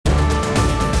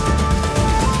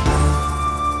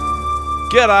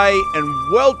G'day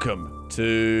and welcome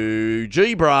to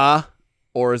GBRA,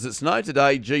 or as it's known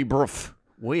today, GBRF.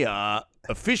 We are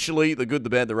officially the good, the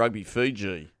bad, the rugby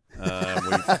Fiji. We've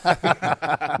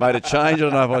made a change. I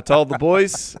don't know if I told the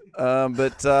boys,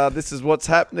 but this is what's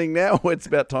happening now. It's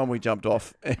about time we jumped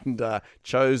off and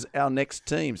chose our next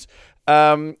teams.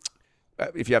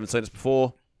 If you haven't seen us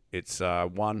before, it's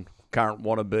one current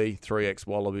wannabe, 3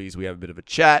 ex-Wallabies. We have a bit of a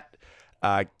chat.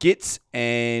 Gits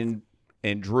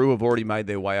and Drew have already made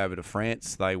their way over to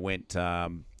France. They went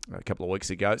a couple of weeks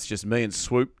ago. It's just me and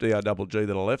Swoop, DRGG,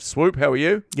 that are left. Swoop, how are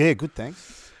you? Yeah, good,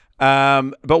 thanks.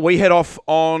 But we head off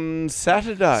on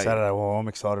Saturday. Well, I'm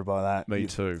excited by that. Me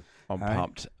too. I'm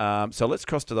pumped. So let's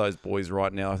cross to those boys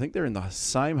right now. I think they're in the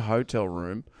same hotel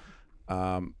room.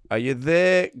 Are you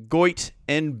there, Goit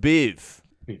and Biv?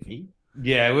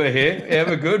 Yeah, we're here. Yeah,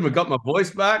 we're good. We've got my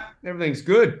voice back. Everything's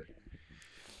good.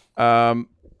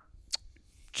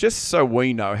 Just so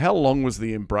we know, how long was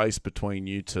the embrace between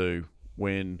you two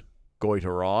when Goit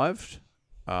arrived?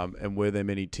 And were there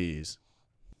many tears?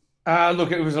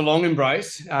 Look, it was a long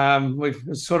embrace. It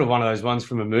was sort of one of those ones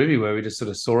from a movie where we just sort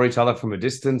of saw each other from a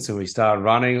distance and we started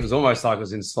running. It was almost like it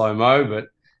was in slow-mo, but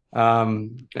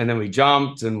and then we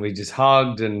jumped and we just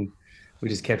hugged and we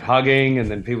just kept hugging, and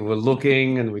then people were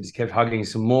looking and we just kept hugging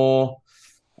some more.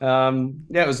 Yeah,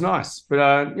 it was nice.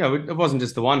 But, it wasn't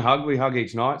just the one hug. We hug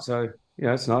each night, so,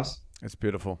 it's nice. It's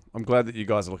beautiful. I'm glad that you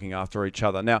guys are looking after each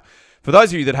other. Now, for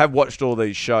those of you that have watched all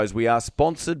these shows, we are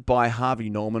sponsored by Harvey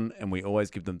Norman, and we always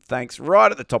give them thanks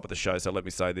right at the top of the show. So let me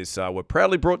say this. We're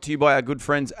proudly brought to you by our good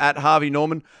friends at Harvey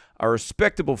Norman, a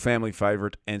respectable family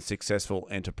favourite and successful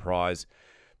enterprise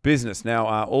business.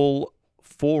 Now, all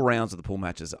 4 rounds of the pool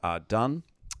matches are done.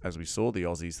 As we saw, the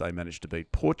Aussies, they managed to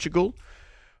beat Portugal.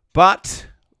 But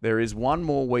there is one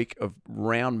more week of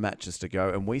round matches to go,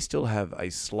 and we still have a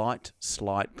slight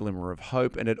glimmer of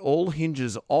hope, and it all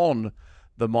hinges on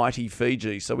the mighty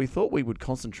Fiji. So we thought we would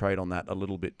concentrate on that a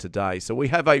little bit today. So we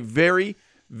have a very,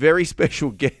 very special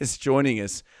guest joining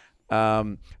us,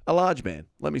 a large man,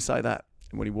 let me say that.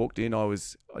 And when he walked in, I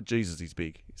was, Jesus, he's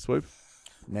big. Swoop?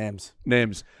 Nems.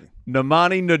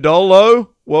 Nemani Nadolo,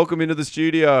 welcome into the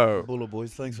studio. Bulla,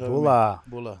 boys. Thanks for having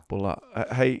me. Bulla.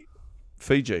 Hey,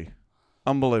 Fiji.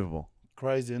 Unbelievable.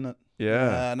 Crazy, isn't it?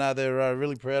 Yeah. No, they're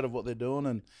really proud of what they're doing,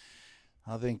 and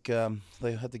I think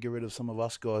they had to get rid of some of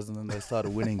us guys, and then they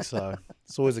started winning. So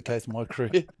it's always the case in my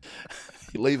career.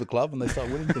 You leave a club and they start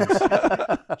winning things.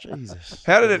 Jesus.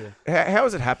 How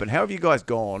has it happened? How have you guys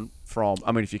gone from,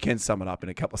 I mean, if you can sum it up in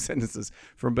a couple of sentences,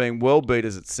 from being world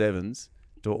beaters at sevens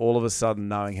to all of a sudden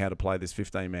knowing how to play this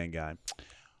 15-man game?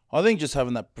 I think just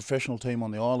having that professional team on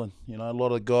the island. A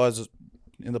lot of guys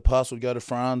in the past would go to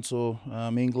France or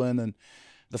England, and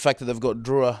the fact that they've got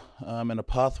Drua and a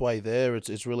pathway there,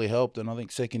 it's really helped. And I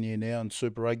think second year now in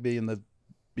Super Rugby, and they've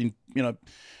been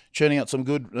churning out some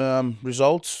good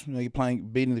results. You're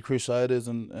beating the Crusaders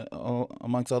and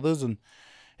amongst others, and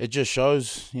it just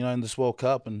shows in this World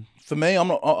Cup. And for me, I'm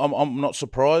not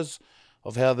surprised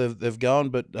of how they've gone,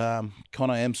 but kind of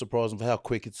am surprised of how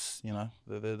quick it's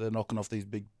they're knocking off these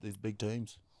big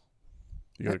teams.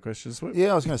 You got a question, Swoop?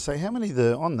 Yeah, I was going to say, how many of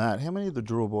the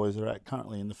Drua boys are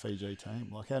currently in the Fiji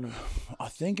team? I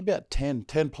think about 10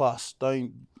 plus.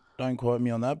 Don't quote me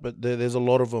on that, but there's a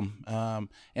lot of them.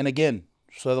 And again,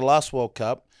 so the last World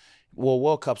Cup,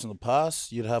 World Cups in the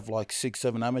past, you'd have like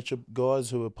 6-7 amateur guys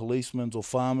who are policemen or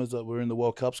farmers that were in the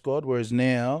World Cup squad, whereas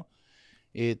now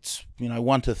it's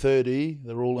 1 to 30.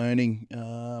 They're all earning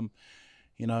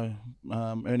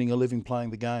earning a living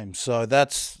playing the game. So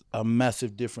that's a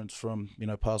massive difference from,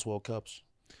 past World Cups.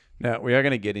 Now, we are going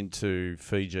to get into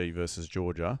Fiji versus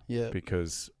Georgia. Yeah.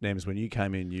 Because, Nems, when you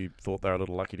came in, you thought they were a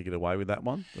little lucky to get away with that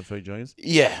one, the Fijians?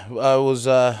 Yeah. It was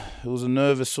a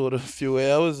nervous sort of few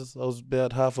hours. I was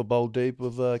about half a bowl deep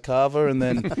of Carver, and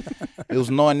then it was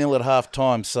 9-0 at half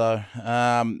time. So,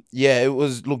 it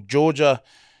was, look, Georgia,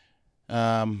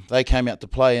 they came out to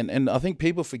play, and I think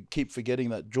people keep forgetting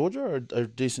that Georgia are a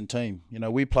decent team.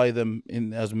 We play them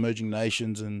as emerging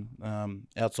nations and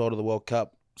outside of the World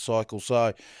Cup cycle.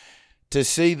 So to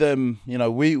see them,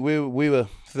 we were.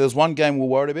 If there was one game we were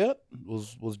worried about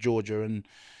was Georgia, and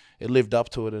it lived up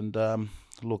to it. And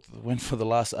look, went for the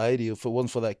last 80. If it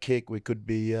wasn't for that kick, we could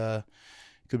be a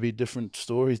different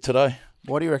story today.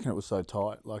 Why do you reckon it was so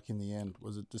tight? Like in the end,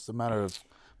 was it just a matter of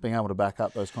being able to back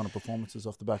up those kind of performances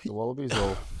off the back of the Wallabies,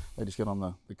 or they just get on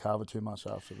the Carver too much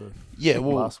after the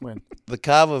last win? The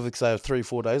Carver, if say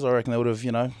 3-4 days, I reckon they would have,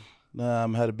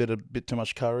 had a bit too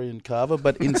much curry in Carver.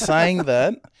 But in saying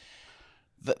that,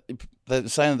 they're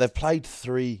saying that they've played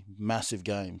 3 massive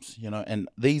games, and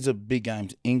these are big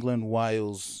games: England,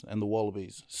 Wales, and the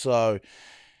Wallabies. So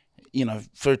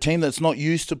for a team that's not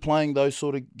used to playing those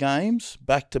sort of games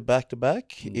back to back to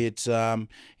back, it's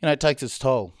it takes its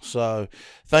toll. So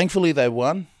thankfully they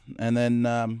won, and then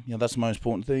that's the most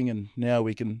important thing. And now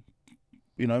we can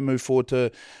move forward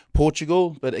to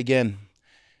Portugal. But again,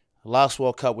 last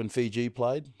World Cup when Fiji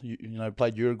played,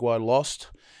 played Uruguay,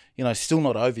 lost. Still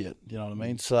not over yet. You know what I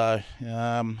mean? So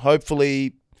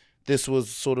hopefully this was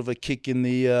sort of a kick in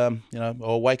the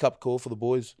or a wake up call for the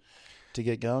boys to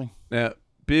get going. Now,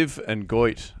 Biv and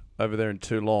Goit over there in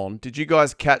Toulon, did you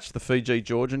guys catch the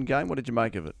Fiji-Georgian game? What did you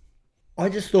make of it? I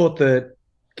just thought that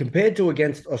compared to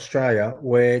against Australia,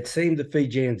 where it seemed the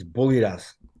Fijians bullied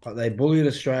us, like they bullied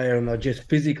Australia and they're just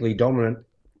physically dominant,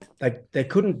 they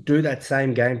couldn't do that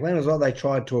same game plan. It was like they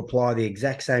tried to apply the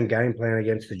exact same game plan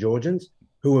against the Georgians,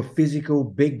 who are physical,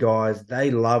 big guys.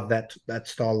 They love that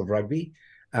style of rugby.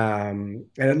 And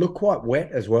it looked quite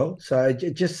wet as well. So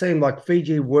it just seemed like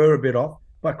Fiji were a bit off.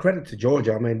 But credit to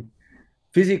Georgia. I mean,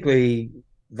 physically,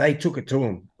 they took it to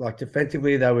them. Like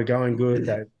defensively, they were going good.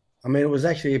 It was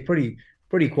actually a pretty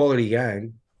quality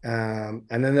game. And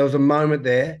then there was a moment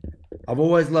there. I've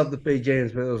always loved the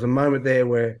Fijians, but there was a moment there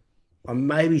where I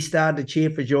maybe started to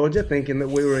cheer for Georgia, thinking that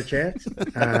we were a chance.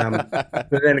 But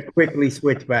then it quickly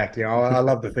switched back. I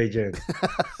love the Fijians.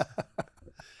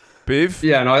 Biv?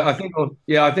 Yeah, and I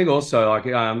think also like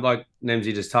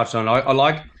Nemsy just touched on. I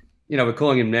like. We're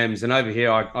calling him Nems, and over here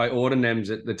I order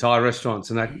Nems at the Thai restaurants,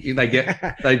 and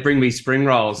they bring me spring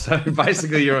rolls. So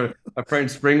basically, you're a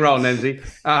French spring roll, Nemsy.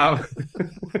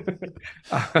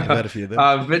 Had a few of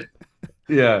them.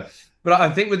 But I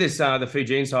think with this the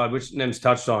Fijian side, which Nems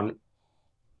touched on,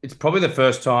 it's probably the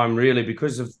first time really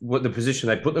because of what the position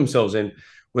they put themselves in,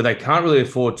 where they can't really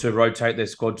afford to rotate their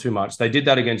squad too much. They did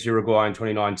that against Uruguay in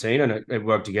 2019, and it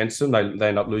worked against them. They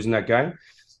ended up losing that game.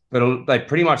 But they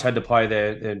pretty much had to play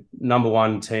their number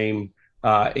one team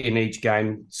in each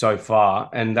game so far,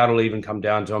 and that'll even come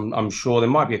down to, I'm sure there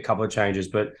might be a couple of changes,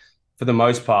 but for the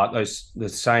most part, the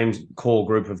same core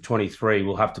group of 23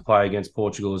 will have to play against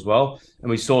Portugal as well. And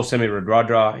we saw Semi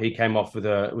Radradra. He came off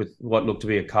with what looked to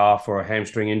be a calf or a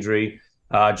hamstring injury.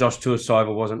 Josh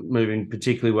Tuasova wasn't moving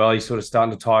particularly well. He's sort of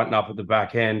starting to tighten up at the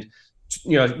back end.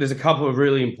 There's a couple of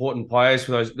really important players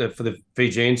for the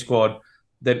Fijian squad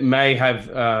that may have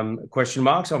question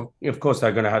marks. Of course,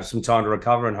 they're going to have some time to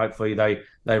recover, and hopefully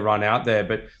they run out there.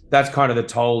 But that's kind of the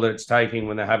toll that it's taking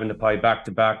when they're having to play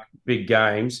back-to-back big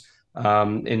games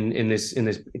in this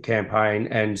campaign.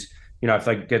 And if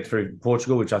they get through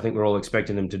Portugal, which I think we're all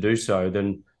expecting them to do so,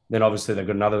 then obviously they've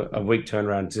got a week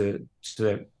turnaround to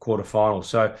the quarterfinal.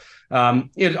 So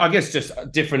I guess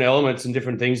just different elements and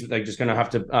different things that they're just going to have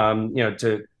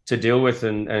to deal with,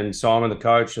 and Simon, the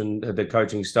coach, and the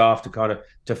coaching staff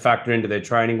to factor into their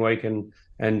training week and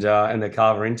their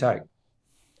carver intake.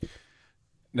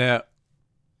 Now,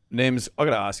 Nems, I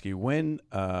got to ask you, when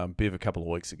Biv a couple of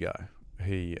weeks ago,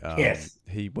 he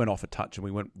went off a touch and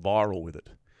we went viral with it.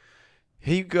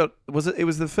 It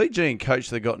was the Fijian coach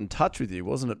that got in touch with you,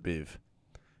 wasn't it, Biv?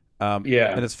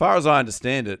 Yeah. And as far as I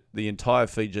understand it, the entire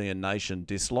Fijian nation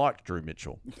disliked Drew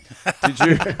Mitchell.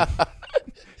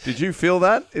 Did you feel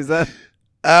that? Is that?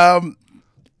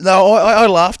 No, I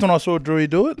laughed when I saw Drewy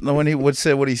do it. When he would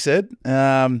say what he said,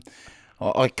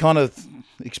 I kind of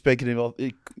expected him.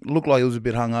 It looked like he was a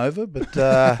bit hungover, but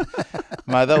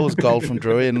mate, that was gold from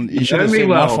Drewy. And you should have seen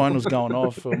my phone was going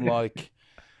off from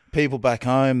people back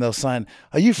home. They were saying,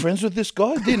 "Are you friends with this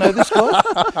guy? Do you know this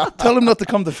guy? Tell him not to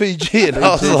come to Fiji." And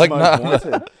I was like,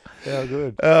 "No." Yeah,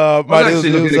 good. Mate, I was actually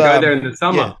looking to go there in the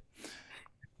summer.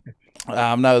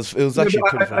 Yeah. No, it was actually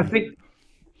pretty funny. I think,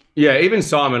 even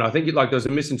Simon, I think there was a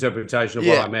misinterpretation of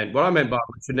what I meant. What I meant by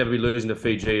we should never be losing to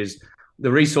Fiji is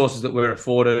the resources that we're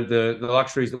afforded, the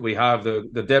luxuries that we have,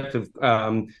 the depth of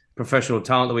professional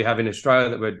talent that we have in Australia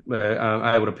that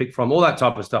we're able to pick from, all that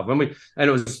type of stuff. And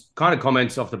it was kind of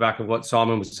comments off the back of what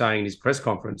Simon was saying in his press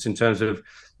conference in terms of,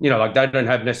 they don't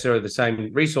have necessarily the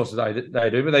same resources they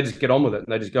do, but they just get on with it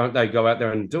and they go out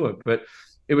there and do it. But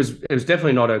it was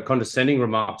definitely not a condescending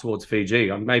remark towards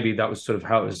Fiji. Maybe that was sort of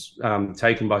how it was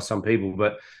taken by some people,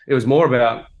 but it was more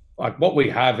about what we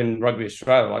have in Rugby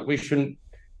Australia. We shouldn't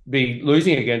be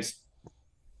losing against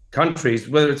countries,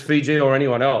 whether it's Fiji or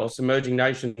anyone else, emerging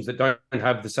nations that don't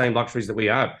have the same luxuries that we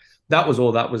have. That was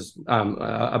all that was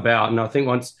about. And I think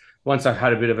once I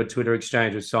had a bit of a Twitter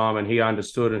exchange with Simon, he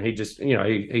understood, and he just,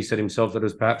 he said himself that it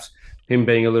was perhaps him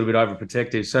being a little bit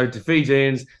overprotective. So to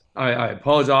Fijians, I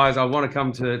apologise. I want to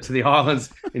come to the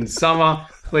islands in summer.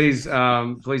 Please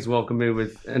welcome me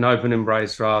with an open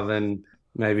embrace rather than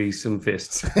maybe some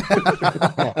fists.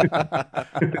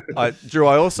 Drew,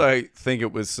 I also think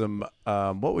it was some,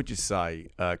 what would you say,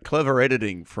 clever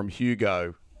editing from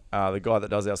Hugo the guy that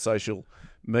does our social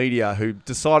media, who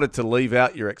decided to leave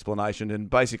out your explanation and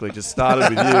basically just started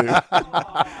with you.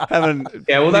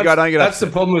 That's the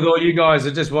problem with all you guys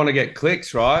that just want to get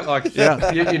clicks, right? Like,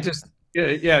 you just.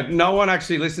 Yeah, no one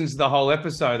actually listens to the whole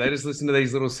episode. They just listen to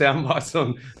these little sound bites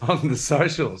on the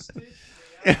socials.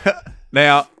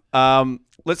 Now,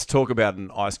 let's talk about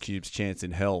an Ice Cube's chance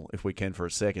in hell, if we can, for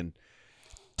a second.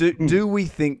 Do we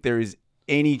think there is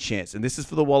any chance, and this is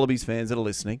for the Wallabies fans that are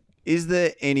listening, is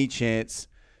there any chance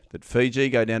that Fiji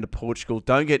go down to Portugal,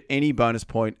 don't get any bonus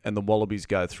point, and the Wallabies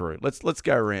go through? Let's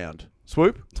go around.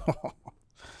 Swoop?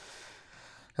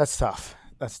 That's tough.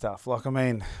 Like, I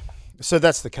mean, so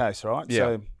that's the case, right? Yeah.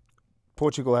 So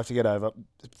Portugal have to get over.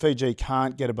 Fiji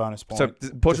can't get a bonus point. So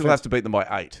Portugal has to beat them by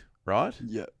 8, right?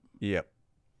 Yeah.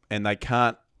 And they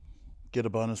can't get a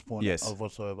bonus point Yes.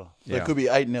 whatsoever. So it could be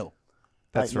 8-0.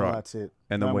 That's 8-0, right. That's it.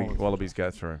 And then Wallabies go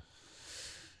through.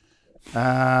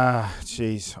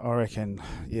 Geez, I reckon,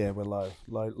 we're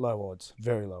low odds,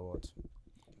 very low odds.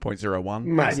 0.01.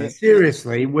 Mate,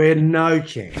 seriously, we're no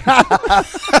chance.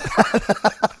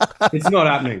 It's not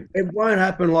happening. It won't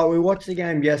happen. Like, we watched the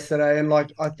game yesterday, and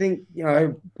like, I think,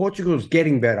 Portugal's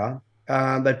getting better.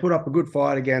 They put up a good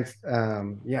fight against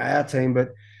our team,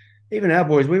 but even our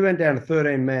boys, we went down to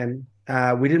 13 men.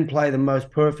 We didn't play the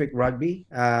most perfect rugby,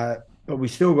 but we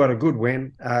still got a good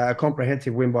win, a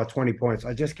comprehensive win by 20 points.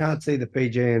 I just can't see the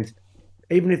Fijians,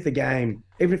 even if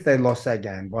they lost that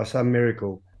game by some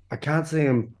miracle, I can't see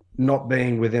them not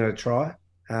being within a try.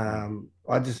 I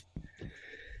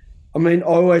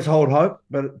always hold hope,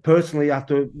 but personally,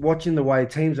 after watching the way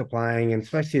teams are playing, and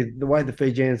especially the way the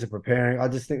Fijians are preparing, I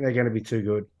just think they're going to be too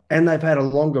good. And they've had a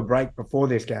longer break before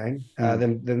this game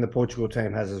than the Portugal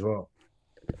team has as well.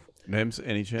 Nems,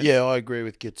 any chance? Yeah, I agree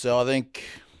with Gits. So I think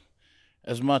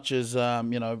as much as,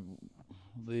 the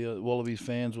Wallabies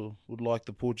fans would like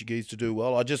the Portuguese to do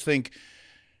well, I just think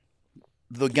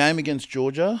the game against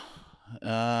Georgia,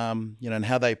 and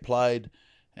how they played,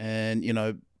 and,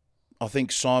 I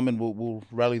think Simon will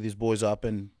rally these boys up,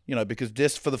 and because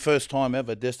for the first time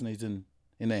ever, destiny's in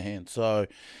their hands. So,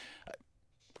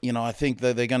 I think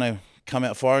that they're going to come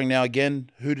out firing. Now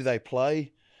again, who do they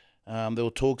play? There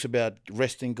were talks about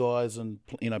resting guys and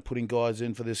putting guys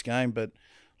in for this game, but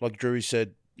like Drury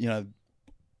said,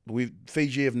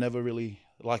 Fiji have never really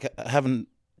haven't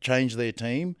changed their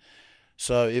team.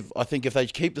 So I think if they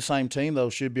keep the same team, they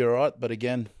should be all right. But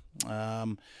again,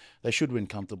 they should win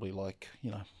comfortably.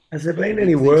 Has there been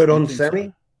any word on Semi?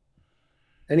 So.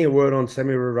 Any word on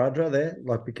Semi Radradra there?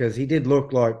 Because he did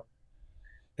look like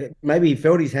maybe he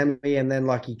felt his hammy and then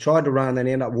he tried to run and then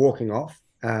ended up walking off.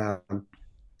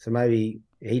 So maybe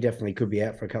he definitely could be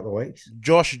out for a couple of weeks.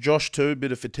 Josh too, a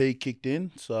bit of fatigue kicked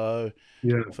in. So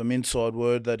from inside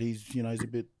word that he's a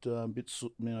bit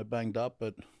banged up,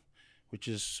 but which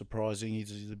is surprising.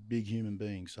 He's a big human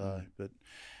being. So, but.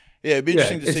 Yeah, it'd be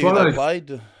interesting to see who they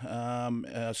played.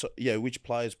 Which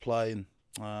players play. And,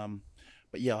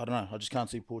 but yeah, I don't know. I just can't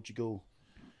see Portugal.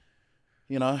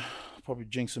 Probably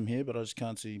jinx them here, but I just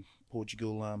can't see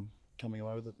Portugal coming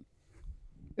away with it.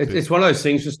 It's one of those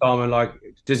things for Simon.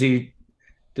 Does he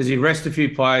rest a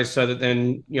few players so that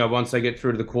then once they get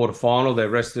through to the quarterfinal, they're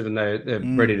rested and they're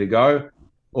ready to go?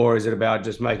 Or is it about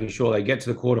just making sure they get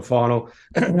to the quarterfinal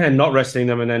and not resting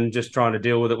them and then just trying to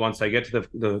deal with it once they get to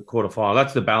the quarterfinal?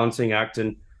 That's the balancing act.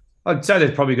 And I'd say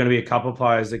there's probably going to be a couple of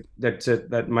players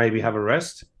that maybe have a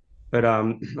rest. But I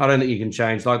don't think you can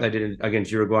change like they did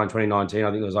against Uruguay in 2019.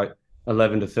 I think it was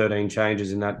 11 to 13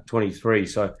 changes in that 23.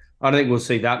 So I don't think we'll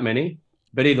see that many.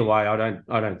 But either way, I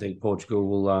don't think Portugal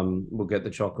will get the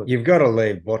chocolate. You've got to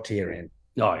leave Botier in.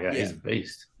 Oh, yeah, he's a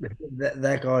beast.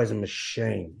 That guy's a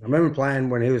machine. I remember playing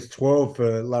when he was 12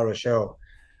 for La Rochelle.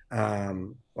 I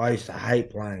used to hate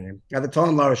playing him. At the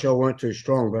time, La Rochelle weren't too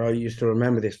strong, but I used to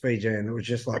remember this Fijian. It was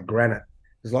just like granite.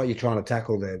 It was like you're trying to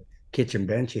tackle the kitchen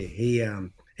bench here.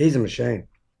 He's a machine.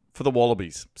 For the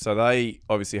Wallabies, so they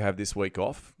obviously have this week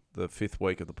off, the 5th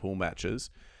week of the pool matches.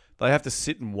 They have to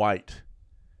sit and wait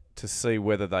to see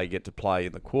whether they get to play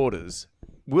in the quarters.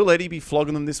 Will Eddie be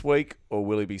flogging them this week, or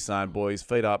will he be saying, boys,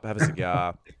 feet up, have a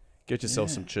cigar, get yourself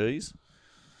some cheese?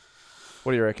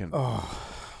 What do you reckon? Oh,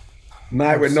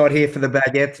 mate, we're not here for the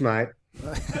baguettes, mate.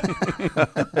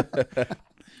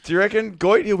 Do you reckon,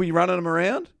 Goit, he'll be running them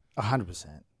around? 100%.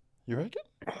 You reckon?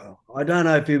 I don't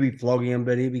know if he'll be flogging them,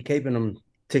 but he'll be keeping them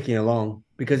ticking along.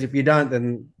 Because if you don't,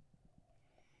 then,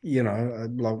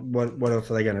 what else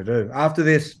are they going to do? After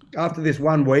this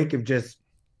 1 week of just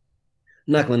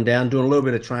knuckling down, doing a little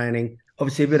bit of training,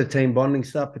 obviously a bit of team bonding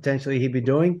stuff potentially he'd be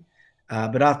doing.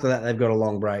 But after that, they've got a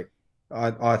long break.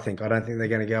 I don't think they're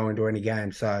going to go into any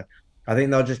game. So I think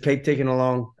they'll just keep ticking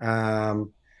along.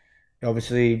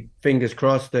 Obviously, fingers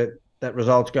crossed that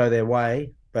results go their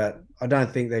way, but I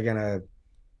don't think they're going to.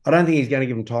 I don't think he's going to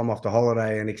give them time off the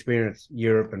holiday and experience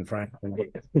Europe and France.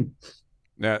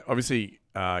 Now, obviously,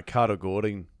 Carter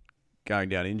Gordon going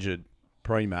down injured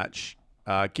pre-match.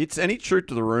 Gits, any truth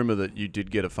to the rumour that you did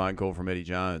get a phone call from Eddie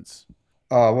Jones?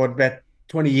 Oh, what, about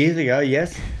 20 years ago?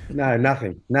 Yes. No,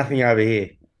 nothing. Nothing over here.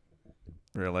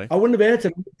 Really? I wouldn't have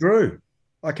answered. Drew.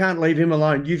 I can't leave him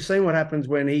alone. You've seen what happens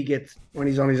when he's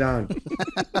on his own.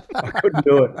 I couldn't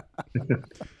do it.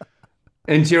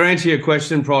 And to answer your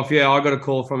question, Prof, yeah, I got a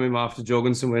call from him after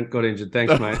Jorgensen got injured.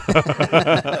 Thanks, mate.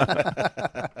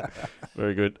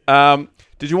 Very good.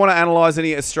 Did you want to analyse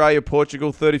any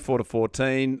Australia-Portugal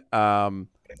 34-14?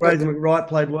 Fraser McWright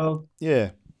played well. Yeah.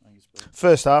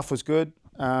 First half was good.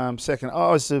 Second,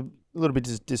 I was a little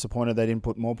bit disappointed they didn't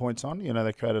put more points on. You know,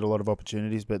 they created a lot of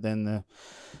opportunities, but then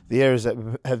the errors that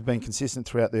have been consistent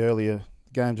throughout the earlier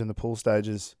games in the pool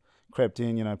stages crept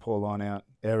in. You know, poor line out,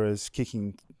 errors,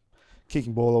 kicking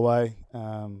ball away,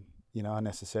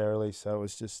 unnecessarily. So it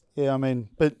was just,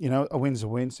 but, a win's a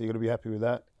win, so you got to be happy with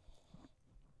that.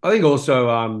 I think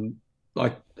also,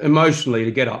 emotionally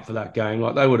to get up for that game,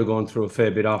 like they would have gone through a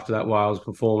fair bit after that Wales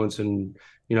performance and,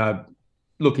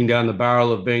 looking down the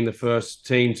barrel of being the first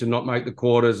team to not make the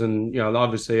quarters. And,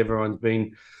 obviously everyone's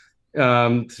been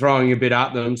throwing a bit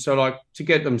at them. So, to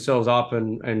get themselves up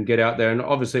and get out there. And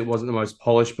obviously it wasn't the most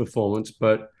polished performance,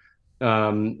 but,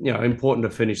 important to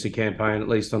finish the campaign, at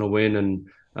least on a win. And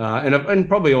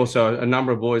probably also a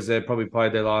number of boys there probably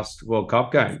played their last World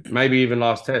Cup game, maybe even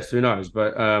last test, who knows?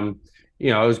 But,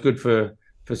 it was good for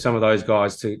some of those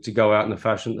guys to go out in the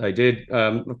fashion that they did.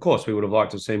 Of course, we would have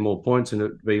liked to see more points and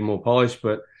it be more polished,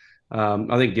 but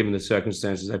I think given the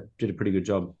circumstances, they did a pretty good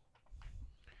job.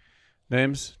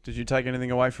 Nems, did you take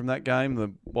anything away from that game,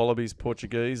 the Wallabies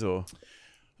Portuguese, or?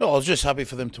 No, I was just happy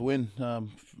for them to win.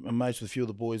 I'm mates with a few of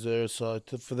the boys there, so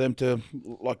for them to,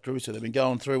 like Drew said, they've been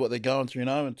going through what they're going through.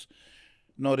 It's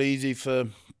not easy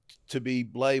to be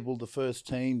labelled the first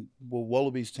team,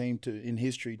 Wallabies team in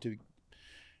history to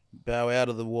bow out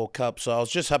of the World Cup. So I was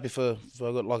just happy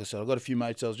like I said, I've got a few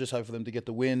mates. I was just happy for them to get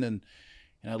the win, and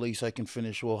at least they can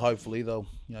finish. Well, hopefully they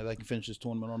can finish this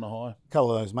tournament on a high. A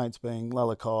couple of those mates being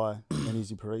Lalakai and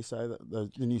Izzy Parise,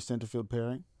 the new centre field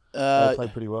pairing. They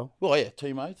played pretty well. Well, yeah,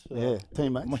 teammates.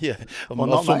 Teammates. Yeah, I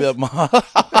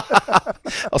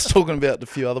was talking about a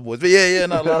few other boys, but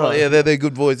they're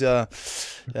good boys.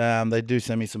 They do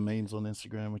send me some memes on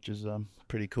Instagram, which is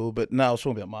pretty cool. But no, I was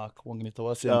talking about Mark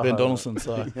Wanganitawasi and Ben Donaldson,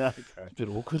 so okay. A bit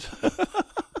awkward.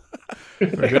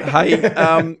 Very good. Hey,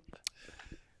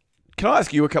 can I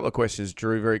ask you a couple of questions,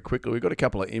 Drew, very quickly? We've got a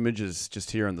couple of images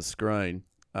just here on the screen.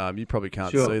 You probably can't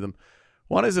see them.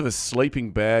 One is of a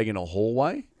sleeping bag in a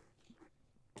hallway.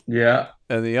 Yeah.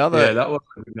 And the other... Yeah, that was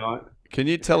a good night. Can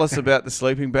you tell us about the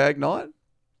sleeping bag night?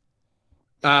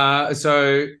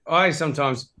 So I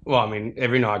sometimes,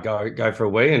 every night go for a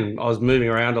wee, and I was moving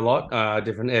around a lot,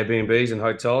 different Airbnbs and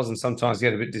hotels, and sometimes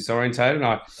get a bit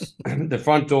disorientated. The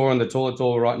front door and the toilet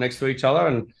door were right next to each other,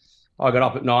 and I got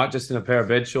up at night just in a pair of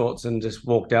bed shorts and just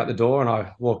walked out the door, and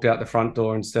I walked out the front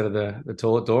door instead of the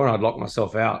toilet door, and I'd locked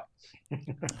myself out.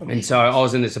 And so I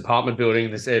was in this apartment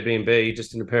building, this Airbnb,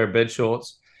 just in a pair of bed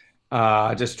shorts,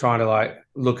 just trying to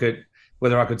look at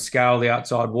whether I could scale the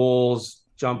outside walls,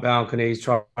 jump balconies,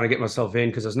 trying to get myself in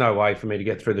because there's no way for me to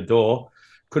get through the door.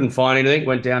 Couldn't find anything.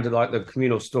 Went down to the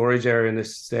communal storage area in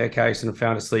this staircase and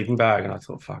found a sleeping bag. And I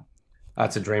thought, fuck,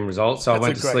 that's a dream result. So I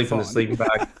went to sleep in the sleeping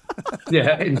bag.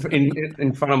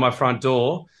 in front of my front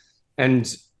door.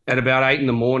 And at about 8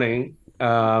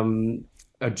 a.m,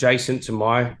 adjacent to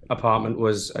my apartment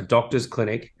was a doctor's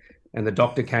clinic, and the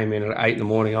doctor came in at 8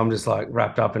 a.m. I'm just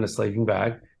wrapped up in a sleeping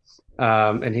bag.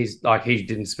 And he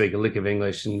didn't speak a lick of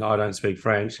English, and I don't speak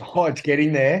French. Oh, it's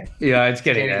getting there. Yeah, it's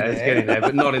getting there,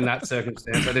 but not in that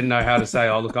circumstance. I didn't know how to say,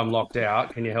 oh, look, I'm locked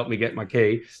out. Can you help me get my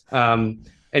key?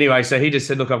 Anyway, so he just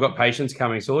said, look, I've got patients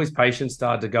coming. So all these patients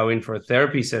started to go in for a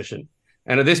therapy session.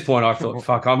 And at this point, I thought,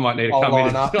 fuck, I might need to come in.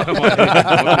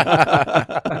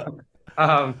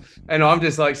 And I'm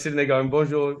just sitting there going,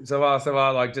 bonjour, ça va,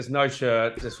 just no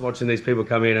shirt, just watching these people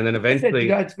come in. And then eventually... You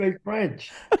don't speak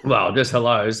French. Well, just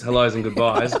hellos and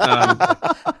goodbyes.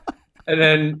 And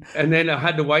then I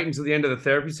had to wait until the end of the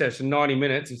therapy session, 90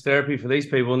 minutes of therapy for these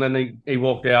people. And then he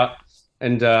walked out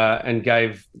and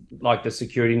gave the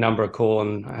security number a call,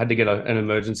 and I had to get an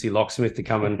emergency locksmith to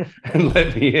come and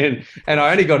let me in. And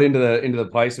I only got into the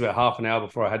place about half an hour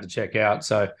before I had to check out.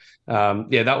 So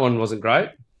that one wasn't great.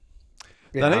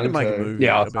 They need to make a movie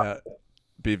about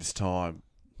Biv's time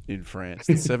in France,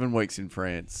 the 7 weeks in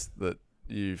France that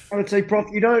I would say, Prof,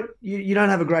 you don't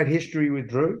have a great history with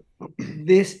Drew.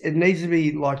 It needs to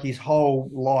be like his whole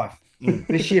life.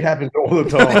 This shit happens all the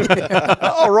time.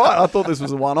 All right, I thought this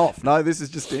was a one-off. No, this is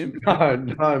just him.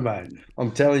 No, mate.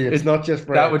 I'm telling you, it's not just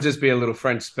Fred. That would just be a little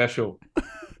French special.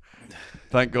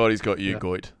 Thank God he's got you,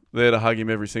 Goit. There to hug him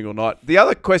every single night. The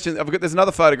other question, there's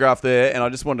another photograph there, and I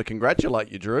just wanted to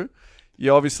congratulate you, Drew.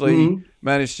 You obviously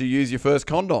managed to use your first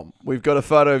condom. We've got a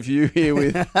photo of you here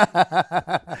with...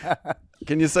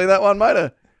 Can you see that one, mate?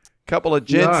 A couple of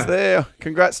gents there.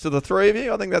 Congrats to the three of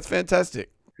you. I think that's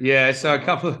fantastic. Yeah, so a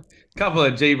couple of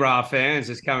GBRA fans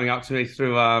just coming up to me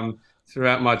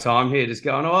throughout my time here, just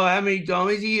going, "Oh, how many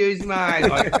dummies you use, mate?"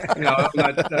 Like,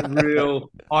 that real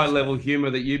high level humour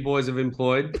that you boys have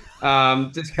employed.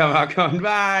 Just come up, going,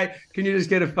 "Mate, can you just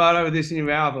get a photo of this in your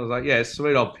mouth?" I was like, "Yeah,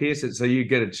 sweet, I'll pierce it so you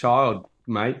get a child,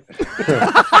 mate."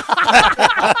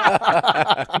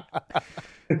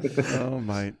 Oh,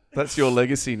 mate. That's your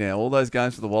legacy now. All those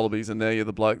games for the Wallabies, and now you're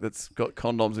the bloke that's got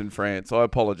condoms in France. I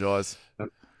apologise.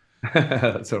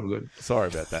 That's all good. Sorry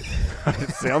about that. It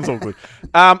sounds all good.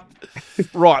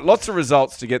 Right, lots of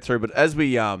results to get through, but as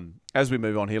we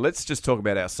move on here, let's just talk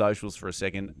about our socials for a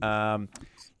second.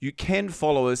 You can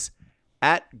follow us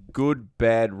at Good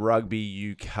Bad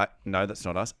Rugby UK. No, that's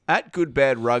not us. At Good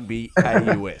Bad Rugby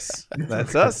AUS.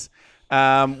 That's us.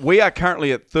 We are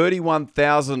currently at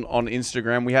 31,000 on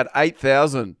Instagram. We had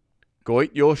 8,000. Goit,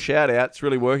 your shout out. It's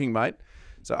really working, mate.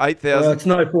 So 8,000. Well, it's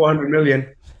no 400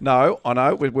 million. No, I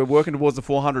know. We're working towards the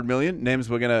 400 million. Nems,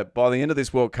 by the end of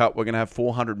this World Cup, we're going to have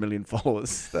 400 million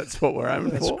followers. That's what we're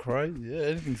aiming for. That's crazy.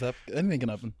 Yeah, anything can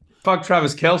happen. Fuck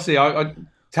Travis Kelce.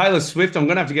 Taylor Swift, I'm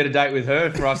going to have to get a date with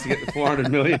her for us to get the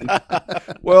 400 million.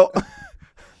 Well,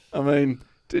 I mean,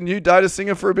 didn't you date a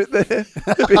singer for a bit there?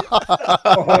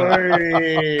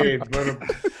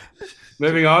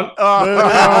 Moving on.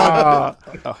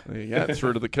 There you go.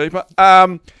 Through to the keeper.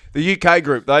 The UK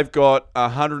group, they've got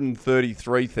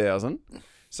 133,000.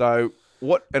 So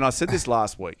what? And I said this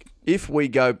last week. If we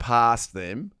go past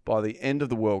them by the end of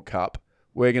the World Cup,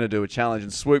 we're going to do a challenge.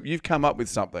 And Swoop, you've come up with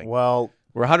something. Well,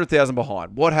 we're 100,000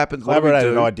 behind. What happens?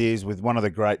 Collaborated ideas with one of the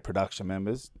great production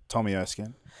members, Tommy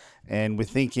Erskine, and we're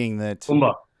thinking that.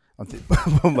 I'm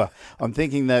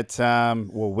thinking that.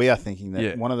 We are thinking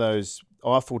that one of those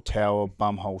Eiffel Tower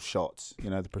bumhole shots.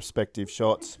 The perspective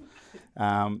shots.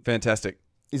 Fantastic.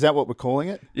 Is that what we're calling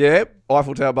it? Yeah,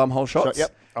 Eiffel Tower bumhole shots.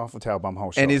 Yep, Eiffel Tower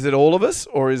bumhole shots. And is it all of us,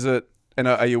 or is it? And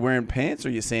are you wearing pants or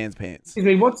your sans pants? Excuse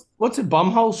me, what's a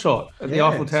bumhole shot at the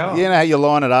Eiffel Tower? You know how you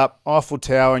line it up, Eiffel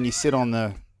Tower, and you sit on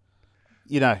the,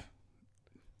 you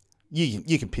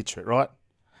can picture it, right?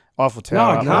 Eiffel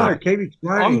Tower. No, keep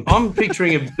explaining. I'm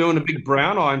picturing him doing a big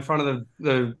brown eye in front of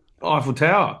the Eiffel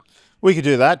Tower. We could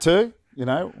do that too.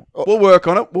 We'll work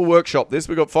on it. We'll workshop this.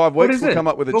 We've got 5 weeks. We'll come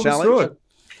up with a challenge.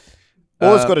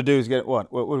 All it's got to do is get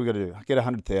what? What do we got to do? Get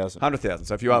 100,000. 100,000.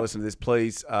 So if you are listening to this,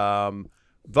 please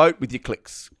vote with your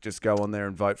clicks. Just go on there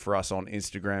and vote for us on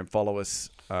Instagram. Follow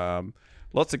us.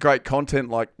 Lots of great content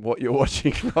like what you're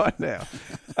watching right now.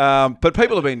 But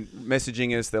people have been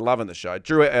messaging us. They're loving the show.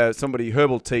 Drew, somebody,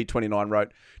 Herbal T29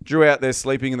 wrote, Drew out there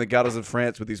sleeping in the gutters of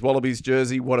France with his Wallabies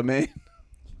jersey. What a man.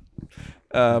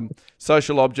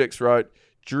 Social Objects wrote,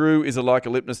 Drew is like a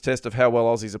litmus test of how well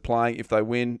Aussies are playing. If they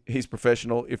win, he's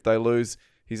professional. If they lose,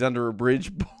 he's under a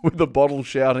bridge with a bottle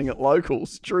shouting at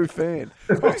locals. True fan.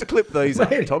 Let's clip these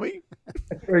up, Tommy.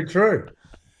 Very true.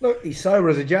 Look, he's sober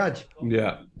as a judge.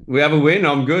 Yeah. We have a win.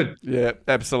 I'm good. Yeah,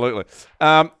 absolutely.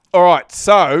 All right.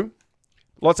 So,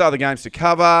 lots of other games to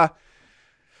cover.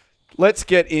 Let's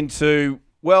get into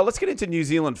New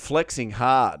Zealand flexing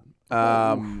hard.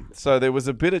 So there was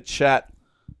a bit of chat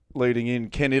leading in,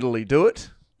 can Italy do it?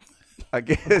 I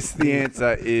guess the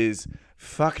answer is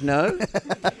fuck no.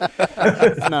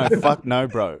 No, fuck no,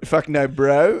 bro. Fuck no,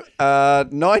 bro.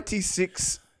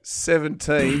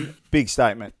 96-17. Big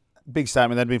statement.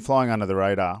 They'd been flying under the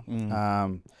radar.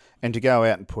 And to go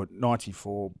out and put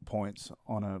 94 points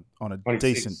on a 26.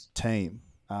 decent team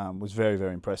was very,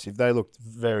 very impressive. They looked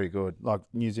very good, like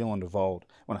New Zealand of old.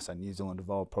 When I say New Zealand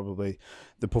of old, probably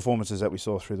the performances that we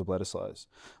saw through the Bledisloes.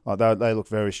 Like they looked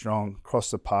very strong, across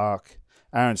the park.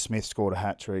 Aaron Smith scored a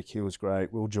hat-trick. He was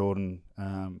great. Will Jordan,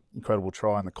 incredible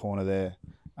try in the corner there.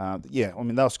 They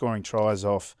were scoring tries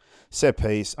off set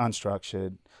piece,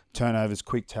 unstructured, turnovers,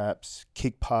 quick taps,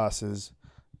 kick passes.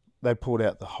 They pulled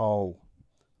out all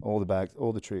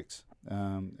the tricks.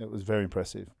 It was very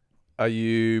impressive. Are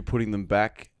you putting them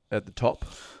back at the top?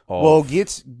 Well,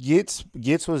 Gits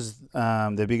was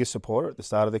their biggest supporter at the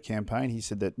start of the campaign. He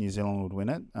said that New Zealand would win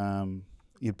it.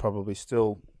 You'd probably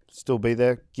still be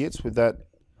there, Gits, with that.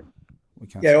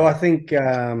 I think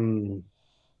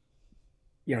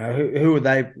who would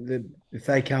they? If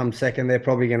they come second, they're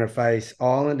probably going to face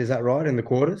Ireland. Is that right in the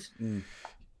quarters?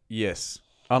 Yes,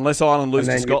 unless Ireland lose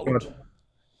And to then you've Scotland, got-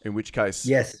 in which case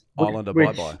Yes, Ireland are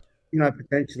which, bye-bye.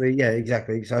 potentially, yeah,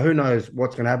 exactly. So who knows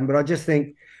what's going to happen? But I just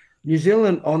think New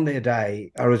Zealand on their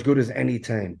day are as good as any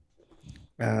team.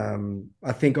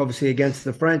 I think obviously against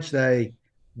the French, they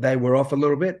were off a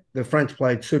little bit. The French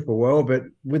played super well, but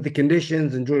with the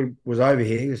conditions, and Drew was over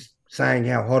here, he was saying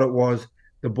how hot it was.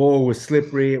 The ball was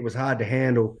slippery. It was hard to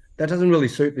handle. That doesn't really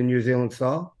suit the New Zealand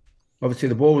style. Obviously,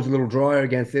 the ball was a little drier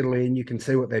against Italy, and you can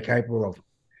see what they're capable of.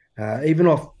 Even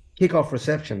off kickoff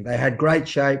reception, they had great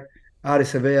shape. Artis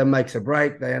Sevilla makes a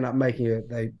break. They end up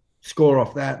they score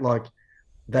off that. Like,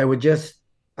 they were just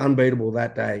unbeatable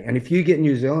that day. And if you get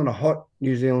New Zealand, a hot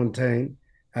New Zealand team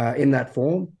in that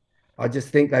form, I just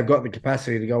think they've got the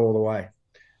capacity to go all the way.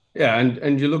 Yeah,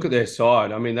 and you look at their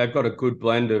side. I mean, they've got a good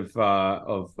blend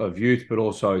of youth, but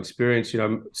also experience.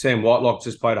 Sam Whitelock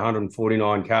just played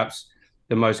 149 caps,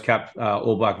 the most capped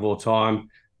All Black of all time,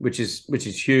 which is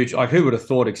huge. Like, who would have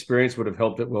thought experience would have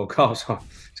helped at World Cup? So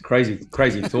it's a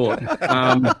crazy thought.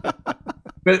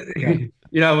 But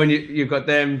when you've got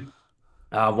them,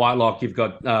 Whitelock, you've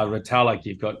got Retallick,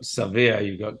 you've got Sevilla,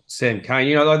 you've got Sam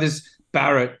Cane. Like, there's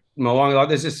Barrett, Moanga. Like,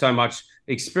 there's just so much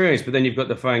experience. But then you've got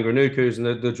the Fangranukus and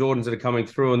the Jordans that are coming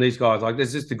through, and these guys. Like,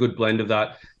 there's just a good blend of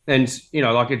that. And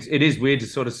like, it is weird to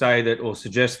sort of say that or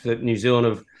suggest that New Zealand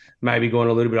have maybe gone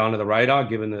a little bit under the radar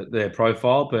given their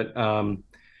profile. But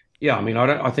yeah, I mean,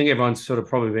 I think everyone's sort of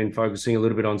probably been focusing a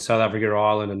little bit on South Africa,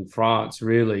 Ireland, and France,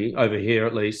 really, over here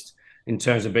at least, in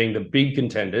terms of being the big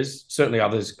contenders. Certainly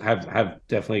others have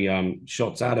definitely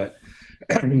shots at it.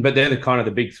 But they're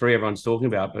the big three everyone's talking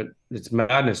about. But it's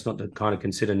madness not to kind of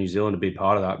consider New Zealand to be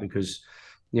part of that, because,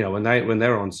 when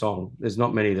they're on song, there's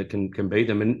not many that can beat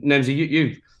them. And Nemsy,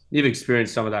 you've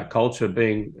experienced some of that culture,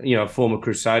 being, a former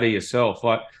Crusader yourself.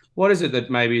 Like, what is it that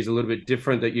maybe is a little bit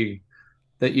different that you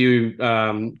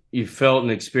felt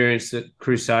and experienced at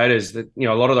Crusaders that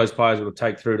a lot of those players will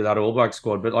take through to that All Black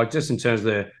squad, but like just in terms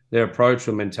of their approach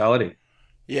or mentality?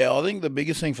 Yeah, I think the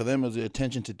biggest thing for them is the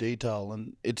attention to detail,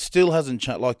 and it still hasn't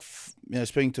changed. Like,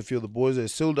 speaking to a few of the boys, it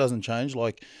still doesn't change.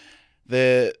 Like,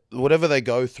 whatever they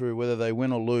go through, whether they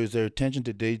win or lose, their attention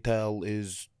to detail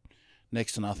is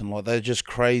next to nothing. Like, they're just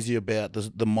crazy about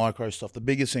the micro stuff. The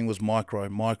biggest thing was micro,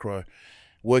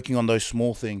 working on those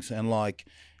small things, and like,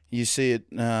 you see it.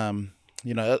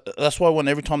 That's why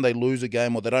every time they lose a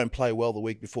game or they don't play well the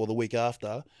week before, the week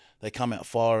after, they come out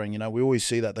firing. We always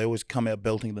see that. They always come out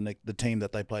belting the team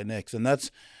that they play next. And that's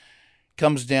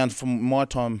comes down from my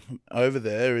time over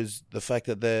there is the fact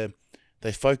that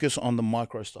they focus on the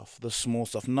micro stuff, the small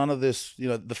stuff. None of this,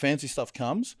 the fancy stuff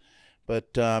comes.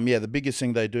 But, the biggest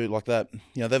thing they do like that,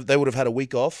 they would have had a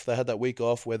week off. They had that week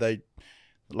off where they,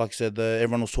 like I said,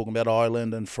 everyone was talking about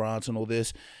Ireland and France and all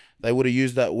this. They would have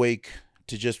used that week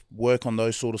to just work on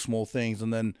those sort of small things,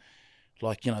 and then,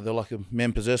 they're like a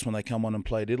men possessed when they come on and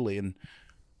played Italy. And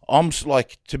I'm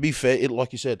like, to be fair,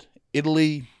 like you said,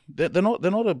 Italy, they're not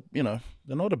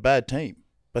a bad team,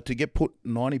 but to get put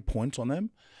 90 points on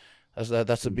them,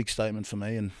 that's a big statement for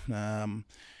me. And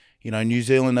New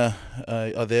Zealand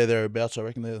are thereabouts. I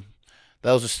reckon that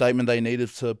was a statement they needed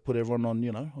to put everyone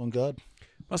on guard.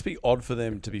 Must be odd for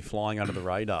them to be flying under the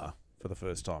radar for the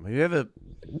first time. Have you ever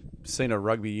seen a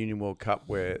Rugby Union World Cup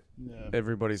where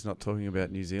everybody's not talking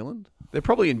about New Zealand? They're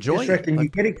probably enjoying it. You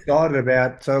get excited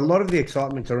about, so a lot of the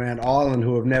excitement's around Ireland,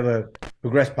 who have never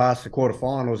progressed past the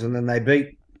quarterfinals, and then they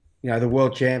beat, the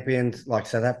world champions like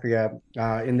South Africa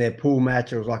in their pool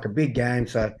match. It was like a big game.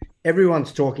 So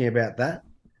everyone's talking about that.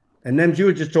 And then you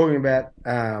were just talking about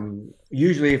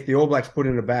usually if the All Blacks put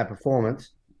in a bad performance,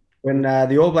 when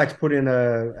the All Blacks put in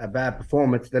a bad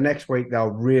performance, the next week they'll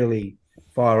really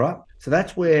fire up. So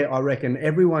that's where I reckon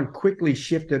everyone quickly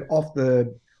shifted off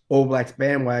the All Blacks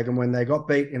bandwagon when they got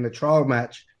beat in the trial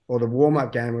match or the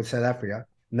warm-up game with South Africa,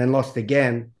 and then lost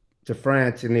again to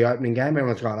France in the opening game.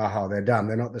 Everyone's going, oh, they're done.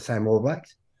 They're not the same All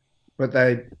Blacks. But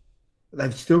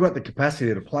they've still got the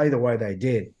capacity to play the way they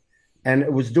did. And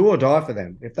it was do or die for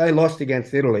them. If they lost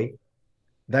against Italy,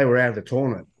 they were out of the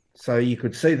tournament. So you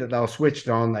could see that they were switched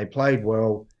on, they played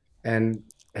well, and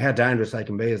how dangerous they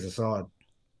can be as a side.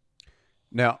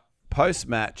 Now,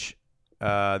 post-match,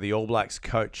 the All Blacks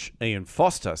coach, Ian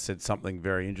Foster, said something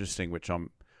very interesting, which I'm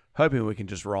hoping we can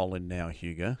just roll in now,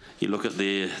 Hugo. You look at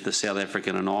the South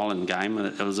African and Ireland game, and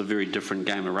it was a very different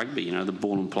game of rugby. The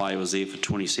ball and play was there for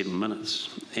 27 minutes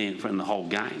and in the whole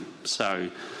game. So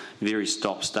very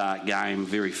stop-start game,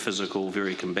 very physical,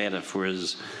 very combative,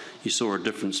 whereas you saw a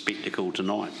different spectacle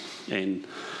tonight. And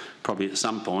probably at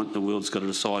some point, the world's got to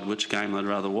decide which game they'd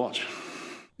rather watch.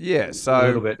 Yeah, a so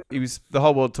little bit. he was the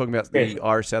whole world talking about the Yes.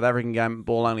 Irish-South African game,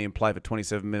 ball only in play for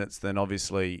 27 minutes. Then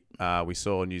obviously we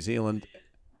saw New Zealand,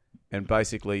 and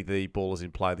basically the ball is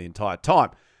in play the entire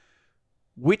time.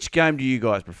 Which game do you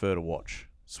guys prefer to watch?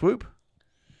 Swoop?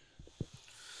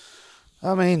 He's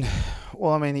having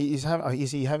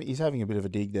a bit of a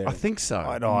dig there. I think so.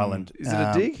 At Ireland. Is it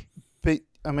a dig? But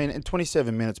in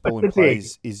 27 minutes, ball in play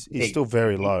is still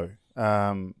very low.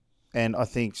 And I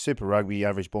think Super Rugby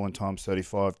average ball in times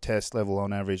 35, Test level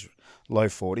on average low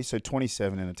 40. So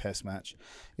 27 in a Test match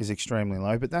is extremely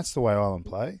low. But that's the way Ireland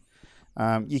play.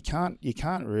 You can't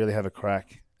really have a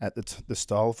crack at the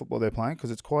style of football they're playing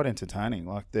because it's quite entertaining.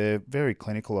 Like, they're very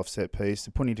clinical off set piece.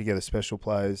 They're putting together special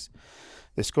plays.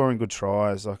 They're scoring good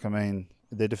tries.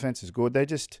 Their defence is good. They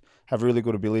just have really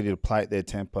good ability to play at their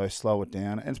tempo, slow it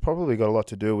down. And it's probably got a lot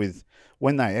to do with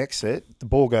when they exit, the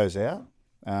ball goes out.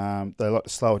 They like to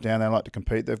slow it down. They like to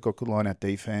compete. They've got good line-out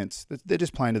defence. They're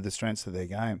just playing to the strengths of their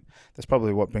game. That's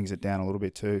probably what brings it down a little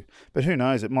bit too. But who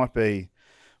knows? It might be,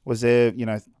 was there,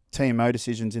 TMO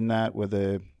decisions in that? Were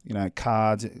there,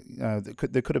 cards?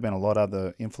 There could have been a lot of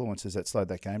other influences that slowed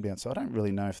that game down. So I don't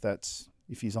really know if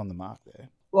he's on the mark there.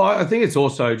 Well, I think it's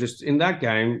also just in that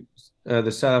game,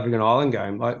 the South African Ireland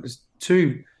game, there's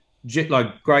two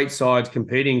great sides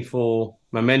competing for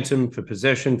momentum, for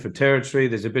possession, for territory.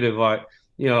 There's a bit of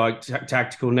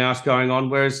tactical nous going on,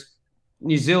 whereas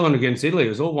New Zealand against Italy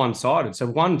was all one-sided. So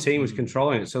one team was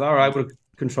controlling it. So they were able to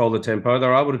control the tempo. They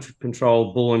were able to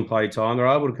control ball and play time. They're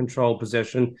able to control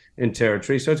possession in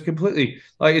territory. So it's completely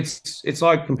it's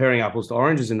like comparing apples to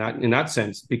oranges in that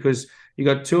sense, because you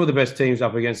got two of the best teams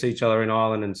up against each other in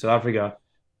Ireland and South Africa,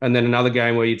 and then another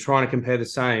game where you're trying to compare the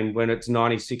same when it's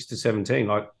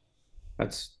 96-17.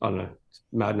 That's, I don't know, it's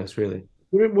madness, really.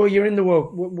 Well, you're in the world.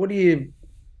 What do you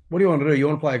want to do? You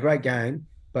want to play a great game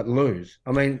but lose.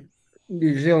 I mean,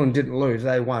 New Zealand didn't lose;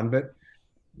 they won. But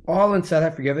Ireland, South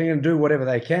Africa, they're going to do whatever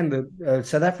they can. The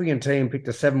South African team picked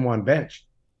a 7-1 bench,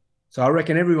 so I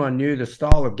reckon everyone knew the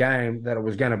style of game that it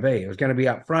was going to be. It was going to be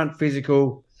up front,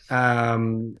 physical,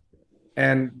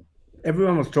 and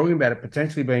everyone was talking about it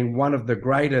potentially being one of the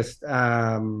greatest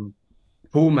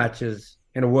pool matches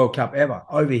in a World Cup ever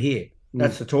over here.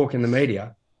 That's the talk in the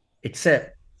media,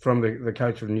 except from the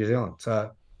coach of New Zealand. So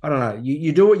I don't know.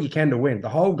 You do what you can to win. The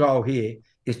whole goal here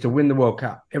is to win the World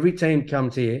Cup. Every team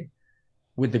comes here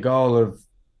with the goal of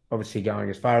obviously going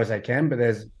as far as they can, but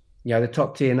there's, the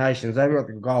top tier nations, they've got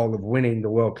the goal of winning the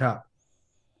World Cup.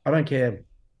 I don't care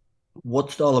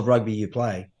what style of rugby you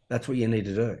play. That's what you need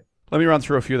to do. Let me run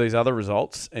through a few of these other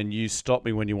results, and you stop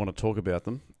me when you want to talk about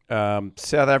them.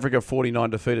 South Africa 49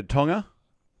 defeated Tonga.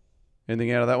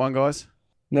 Anything out of that one, guys?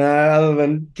 No, other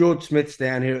than George Smith's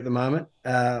down here at the moment.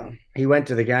 He went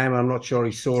to the game. I'm not sure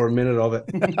he saw a minute of it.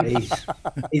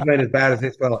 He's been as bad as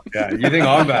this fella. Yeah, you think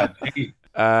I'm bad?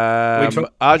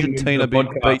 Argentina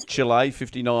beat Chile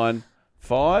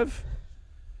 59-5.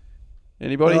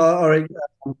 Anybody? All right.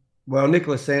 Well,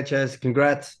 Nicolas Sanchez,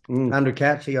 congrats. 100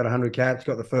 caps. He got 100 caps,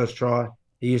 got the first try.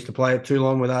 He used to play it too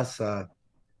long with us. Well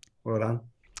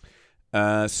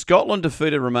done. Scotland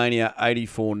defeated Romania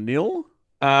 84-0.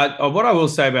 What I will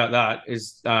say about that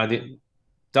is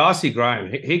Darcy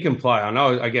Graham, he can play. I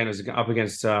know, again, it's up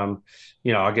against, I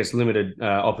guess limited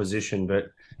opposition, but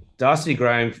Darcy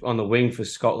Graham on the wing for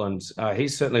Scotland,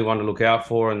 he's certainly one to look out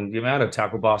for. And the amount of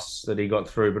tackle busts that he got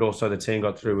through, but also the team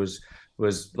got through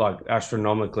was like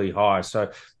astronomically high. So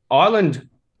Ireland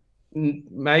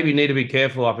maybe need to be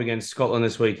careful up against Scotland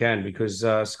this weekend, because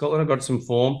Scotland have got some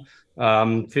form.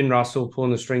 Finn Russell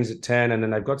pulling the strings at 10, and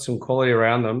then they've got some quality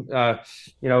around them.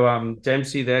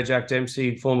 Dempsey there, Jack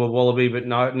Dempsey, former Wallaby, but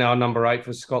now number 8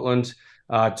 for Scotland.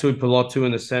 Tuipulotu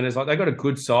in the centres. They got a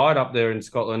good side up there in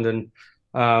Scotland, and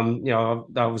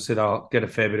obviously they'll get a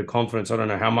fair bit of confidence. I don't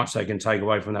know how much they can take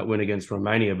away from that win against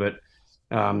Romania, but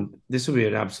this will be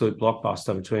an absolute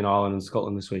blockbuster between Ireland and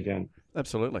Scotland this weekend.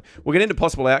 Absolutely. We'll get into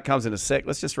possible outcomes in a sec.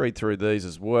 Let's just read through these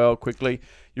as well quickly.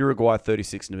 Uruguay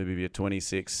 36, Namibia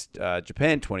 26,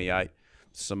 Japan 28,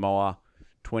 Samoa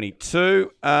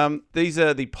 22. These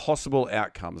are the possible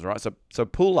outcomes, right? So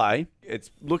Pool A,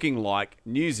 it's looking like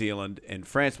New Zealand and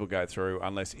France will go through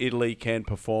unless Italy can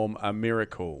perform a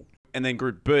miracle. And then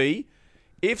Group B,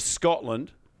 if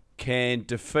Scotland can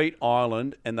defeat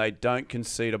Ireland and they don't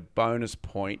concede a bonus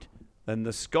point, then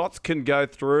the Scots can go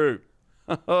through.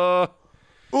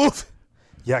 Oof!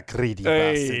 You greedy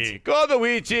bastards. God, the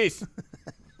witches.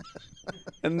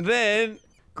 And then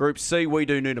Group C, we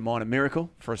do need to mind a miracle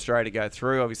for Australia to go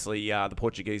through. Obviously, the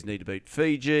Portuguese need to beat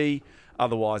Fiji.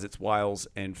 Otherwise, it's Wales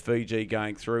and Fiji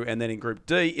going through. And then in Group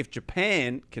D, if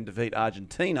Japan can defeat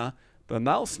Argentina, then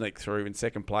they'll sneak through in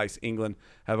second place. England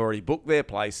have already booked their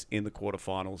place in the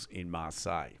quarterfinals in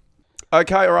Marseille.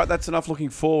 Okay, all right, that's enough looking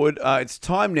forward. It's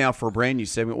time now for a brand new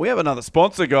segment. We have another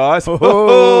sponsor, guys. Rocket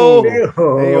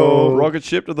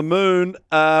ship to the moon.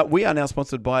 We are now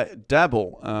sponsored by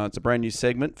Dabble. It's a brand new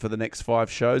segment for the next 5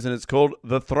 shows, and it's called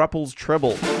The Thruples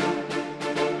Treble.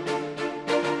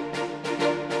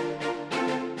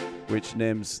 Which,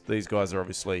 Nems, these guys are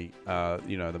obviously,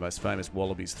 the most famous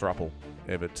Wallabies thruple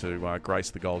ever to grace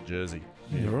the gold jersey.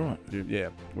 You're right. Yeah,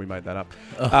 we made that up.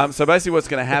 So basically what's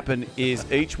going to happen is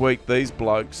each week these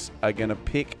blokes are going to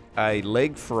pick a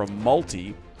leg for a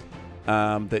multi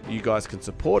that you guys can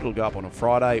support. It'll go up on a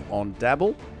Friday on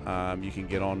Dabble. You can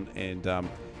get on and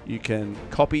you can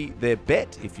copy their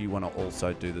bet if you want to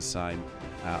also do the same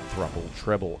thruple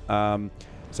treble.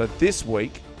 So this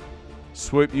week,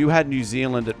 Swoop, you had New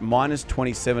Zealand at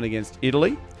 -27 against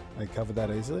Italy. They covered that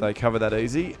easily.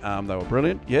 They were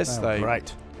brilliant. Yes, They were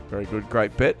great. Very good.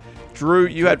 Great bet. Drew,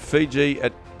 you had Fiji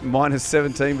at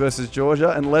 -17 versus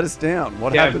Georgia and let us down.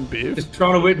 What happened, Biv? Just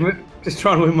trying to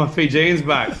win my Fijians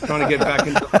back. Trying to get back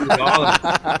into the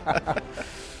island.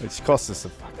 Which cost us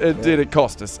It did. It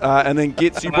cost us. And then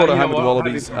Gits, you brought it home with the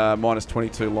Wallabies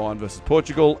 -22 line versus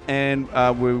Portugal, and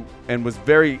was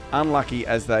very unlucky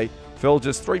as they fell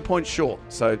just 3 points short.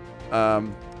 So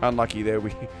unlucky there.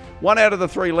 We 1 out of the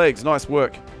 3 legs. Nice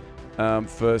work.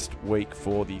 First week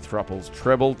for the Thruples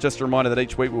treble. Just a reminder that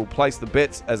each week we'll place the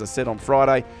bets, as I said, on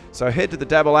Friday. So head to the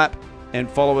Dabble app and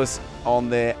follow us on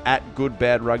there at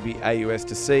GoodBadRugbyAUS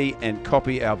to see and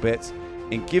copy our bets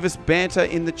and give us banter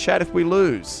in the chat if we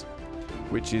lose,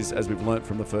 which is, as we've learnt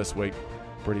from the first week,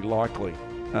 pretty likely.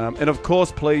 And of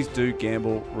course, please do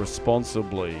gamble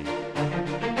responsibly.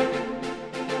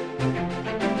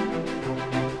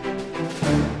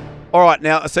 All right,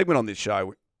 now a segment on this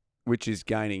show which is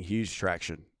gaining huge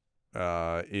traction.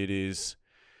 It's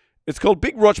called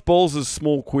Big Roch Balls'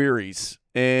 Small Queries,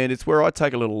 and it's where I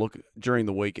take a little look during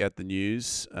the week at the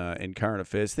news and current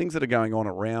affairs, things that are going on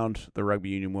around the Rugby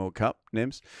Union World Cup,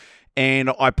 Nems,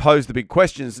 and I pose the big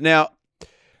questions. Now,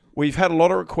 we've had a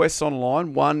lot of requests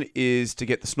online. One is to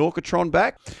get the Snorkatron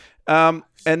back, and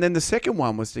then the second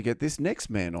one was to get this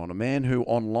next man on, a man who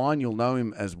online you'll know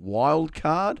him as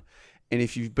WildKard. And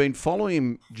if you've been following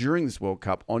him during this World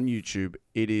Cup on YouTube,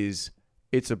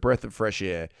 it's a breath of fresh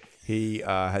air. He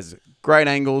has great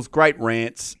angles, great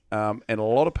rants, and a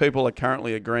lot of people are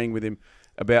currently agreeing with him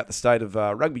about the state of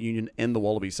rugby union and the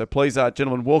Wallabies. So please,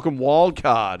 gentlemen, welcome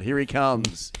WildKard. Here he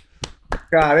comes.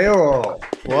 WildKard.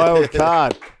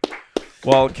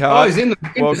 WildKard. Oh, he's in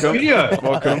the studio.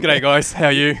 Welcome. G'day, guys. How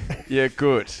are you? Yeah,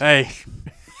 good. Hey.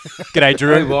 G'day,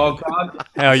 Drew. Hey, WildKard.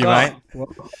 How are you, mate?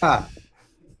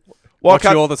 Watch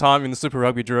you all the time in the Super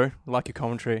Rugby, Drew. I like your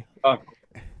commentary. Oh,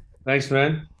 thanks,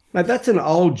 man. Mate, that's an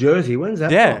old jersey. When's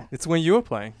that Yeah, it's when you were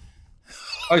playing.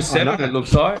 07, it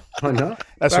looks like. from? I know.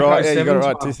 That's Back right. Yeah, you got it 07's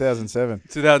right. fine. 2007.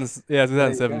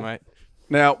 2007, mate.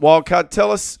 Now, WildKard,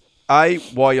 tell us, A,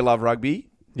 why you love rugby,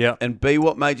 Yeah. and B,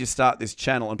 what made you start this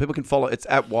channel? And people can follow, it's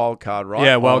at WildKard, right?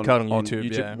 Yeah, WildKard on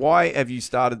YouTube, yeah. Why have you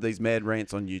started these mad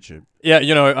rants on YouTube? Yeah,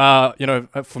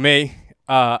 for me,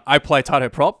 I play tight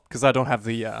head prop because I don't have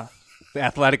the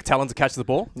athletic talent to catch the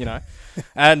ball,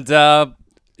 and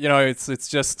it's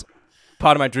just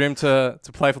part of my dream to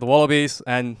play for the Wallabies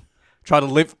and try to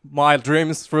live my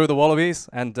dreams through the Wallabies.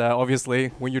 And obviously,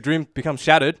 when your dream becomes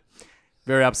shattered,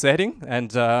 very upsetting.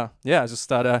 And I just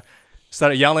started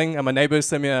yelling, and my neighbors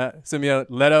sent me a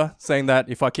letter saying that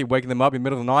if I keep waking them up in the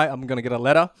middle of the night, I'm gonna get a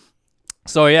letter.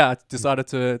 So I decided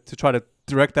to try to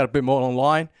direct that a bit more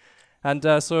online, and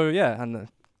and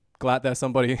glad that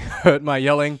somebody heard my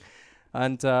yelling.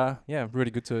 And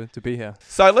really good to be here.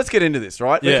 So let's get into this,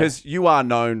 right? Yeah. Because you are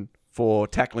known for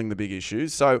tackling the big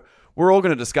issues. So we're all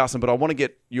going to discuss them, but I want to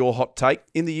get your hot take.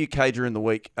 In the UK during the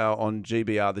week on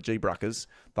GBR, the GBRAs,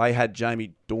 they had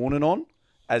Jamie Dornan on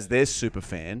as their super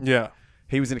fan. Yeah.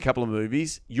 He was in a couple of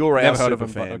movies. You're our Never heard super of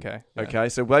him, fan. but okay. Yeah. Okay,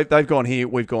 so they've gone here,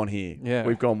 we've gone here. Yeah.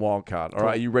 We've gone WildKard. All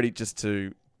right, are you ready just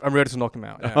to... I'm ready to knock him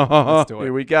out. Yeah. Let's do it.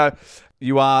 Here we go.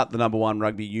 You are the number one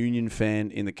rugby union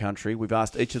fan in the country. We've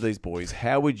asked each of these boys,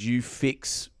 how would you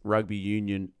fix rugby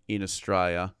union in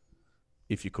Australia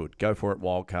if you could? Go for it,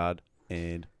 WildKard,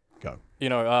 and go.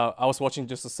 I was watching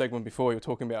just a segment before you were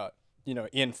talking about,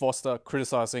 Ian Foster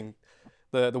criticising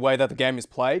the way that the game is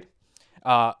played.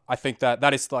 I think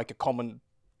that is like a common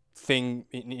thing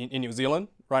in New Zealand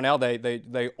right now.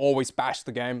 They always bash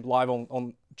the game live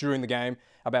on during the game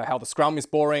about how the scrum is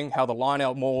boring, how the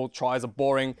line-out maul tries are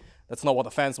boring. That's not what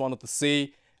the fans wanted to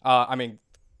see. I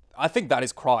think that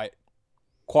is quite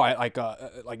like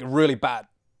a really bad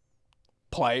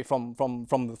play from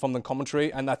the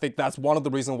commentary, and I think that's one of the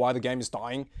reasons why the game is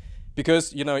dying,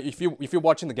 because if you're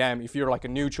watching the game, if you're like a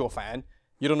neutral fan,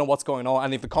 you don't know what's going on,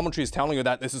 and if the commentary is telling you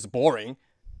that this is boring,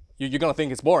 you're gonna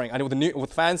think it's boring, and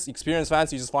with fans, experienced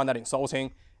fans, you just find that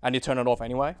insulting, and you turn it off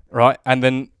anyway, right? And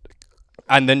then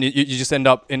you just end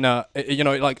up in and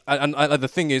the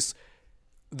thing is,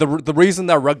 the reason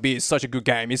that rugby is such a good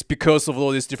game is because of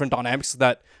all these different dynamics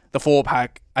that the forward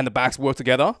pack and the backs work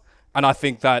together. And I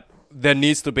think that there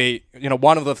needs to be,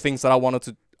 one of the things that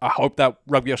I hope that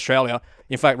Rugby Australia,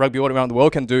 in fact, rugby all around the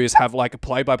world can do is have like a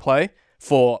play-by-play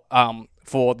for the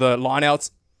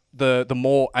lineouts, the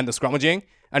maul and the scrummaging.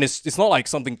 And it's not like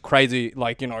something crazy,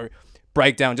 like,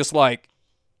 breakdown, just like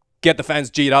get the fans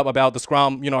G'd up about the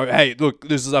scrum. Hey, look,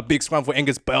 this is a big scrum for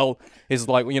Angus Bell. He's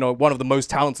like, one of the most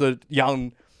talented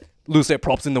young loose head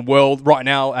props in the world right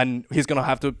now, and he's gonna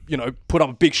have to, put up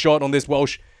a big shot on this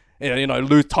Welsh,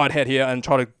 loose tight head here and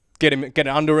try to get it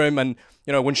under him. And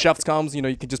when Shafts comes, you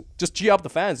can just G up the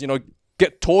fans.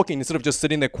 Get talking instead of just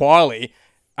sitting there quietly,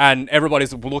 and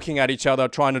everybody's looking at each other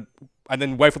and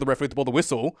then wait for the referee to blow the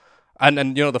whistle. And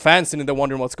the fans sitting there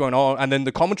wondering what's going on, and then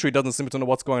the commentary doesn't seem to know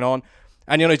what's going on.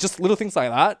 And just little things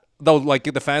like that, they'll like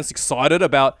get the fans excited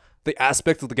about the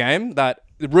aspect of the game that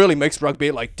it really makes rugby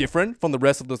like different from the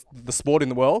rest of the sport in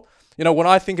the world. When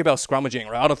I think about scrummaging,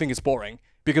 right, I don't think it's boring,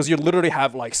 because you literally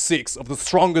have like 6 of the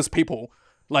strongest people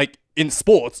like in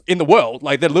sports in the world.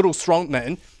 Like, they're little strong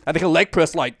men, and they can leg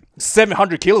press like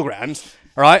 700 kilograms,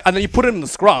 right? And then you put it in the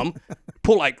scrum,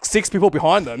 put like 6 people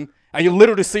behind them, and you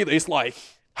literally see these like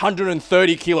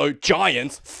 130 kilo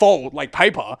giants fold like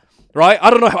paper, right?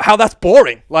 I don't know how that's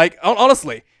boring. Like,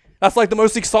 honestly, that's like the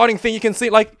most exciting thing you can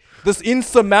see. Like, this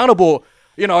insurmountable,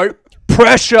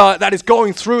 pressure that is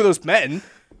going through those men.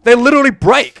 They literally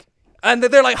break, and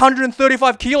they're like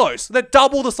 135 kilos. They're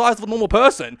double the size of a normal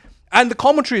person. And the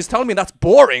commentary is telling me that's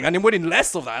boring, and we're in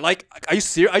less of that. Like, are you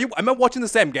serious? Am I watching the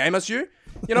same game as you?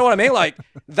 You know what I mean? Like,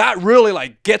 that really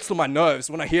like gets to my nerves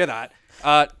when I hear that.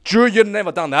 Drew, you've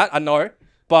never done that, I know,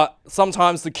 but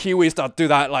sometimes the Kiwis that do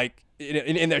that, like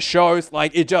in their shows,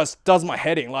 like, it just does my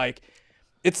head in. Like,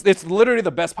 it's literally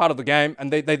the best part of the game,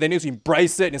 and they need to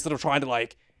embrace it instead of trying to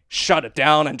like shut it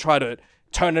down and try to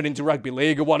turn it into rugby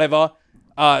league or whatever.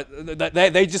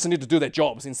 They just need to do their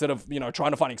jobs instead of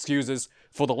trying to find excuses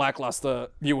for the lackluster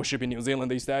viewership in New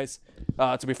Zealand these days.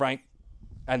 To be frank,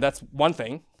 and that's one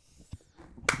thing.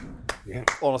 Yeah,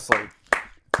 Honestly.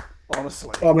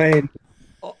 I mean,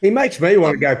 he makes me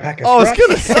want to go pack a I was scratch.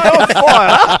 going to say, I'm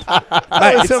fired.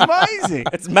 Mate, it's amazing.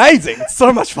 It's amazing. It's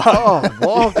so much fun. Oh,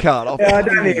 WildKard. Yeah, I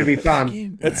don't think it'd be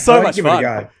fun. It's so much Give fun. it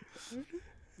a go.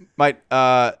 Mate,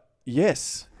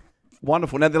 yes.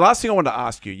 Wonderful. Now, the last thing I wanted to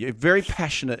ask you, you're very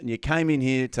passionate, and you came in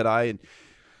here today and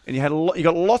you had you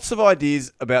got lots of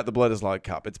ideas about the Bledisloe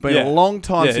Cup. It's been a long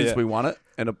time since we won it,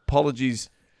 and apologies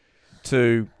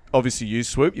to obviously you,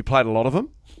 Swoop. You played a lot of them.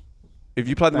 Have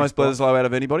you played the most Bledisloe out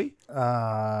of anybody?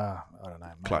 I don't know.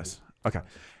 Maybe. Close. Okay.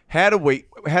 How do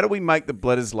we make the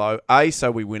Bledisloe, A,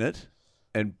 so we win it,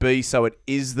 and B, so it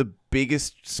is the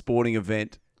biggest sporting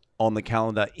event on the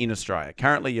calendar in Australia?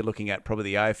 Currently, you're looking at probably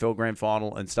the AFL Grand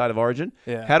Final and State of Origin.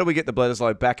 Yeah. How do we get the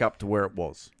Bledisloe back up to where it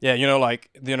was? Yeah,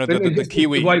 the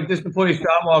Kiwi. Wait, just before you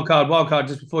start, WildKard,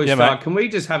 just before you start, can we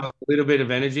just have a little bit of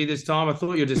energy this time? I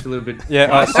thought you were just a little bit...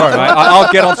 Yeah, sorry, mate.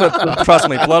 I'll get onto it. Trust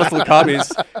me, Bledisloe Cup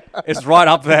is right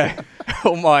up there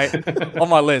on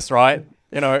my list, right?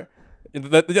 I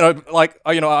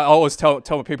always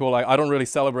tell people, like, I don't really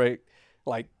celebrate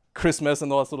like Christmas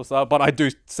and all that sort of stuff, but I do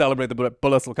celebrate the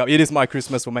Bledisloe Cup. It is my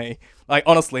Christmas for me. Like,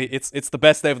 honestly, it's the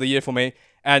best day of the year for me.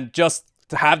 And just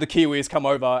to have the Kiwis come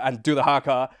over and do the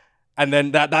haka, and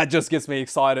then that just gets me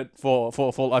excited for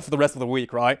the rest of the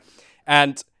week, right?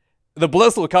 And the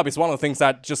Bledisloe Cup is one of the things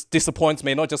that just disappoints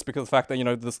me, not just because of the fact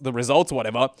that the results or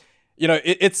whatever.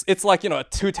 It's like a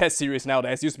 2-test series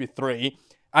nowadays. It used to be 3,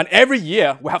 and every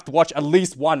year we have to watch at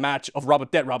least one match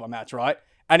of dead rubber match, right?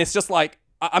 And it's just like,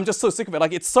 I'm just so sick of it.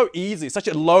 Like, it's so easy, such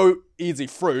a low, easy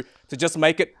fruit to just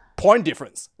make it point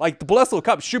difference. Like, the Bledisloe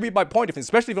Cup should be by point difference,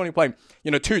 especially if you're only playing,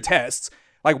 2 tests.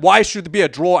 Like, why should there be a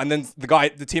draw and then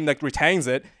the team that retains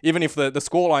it, even if the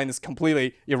scoreline is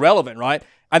completely irrelevant, right?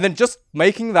 And then just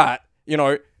making that,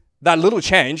 that little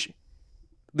change,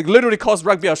 that literally cost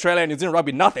Rugby Australia and New Zealand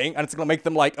Rugby nothing, and it's going to make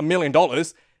them like $1 million.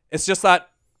 It's just that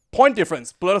point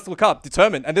difference, Bledisloe Cup,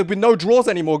 determined. And there'll be no draws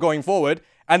anymore going forward.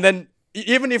 And then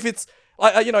even if it's,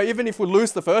 even if we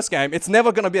lose the first game, it's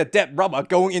never going to be a dead rubber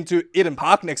going into Eden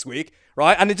Park next week,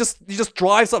 right? And it just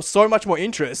drives up so much more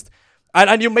interest.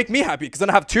 And you'll make me happy because then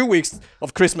I have 2 weeks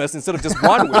of Christmas instead of just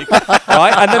 1 week,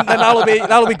 right? And then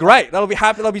that'll be great. That'll be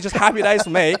happy. That'll be just happy days for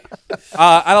me,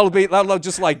 and that'll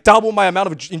just like double my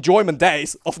amount of enjoyment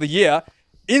days of the year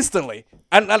instantly,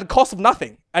 and at the cost of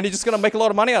nothing. And you're just gonna make a lot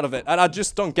of money out of it. And I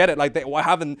just don't get it. Like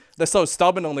they're so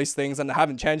stubborn on these things and they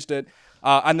haven't changed it.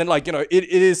 And then like it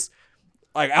is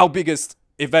like our biggest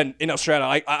event in Australia.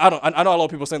 Like I know a lot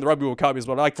of people saying the Rugby World Cup is,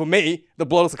 but like for me, the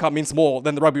Blood Cup means more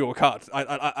than the Rugby World Cup.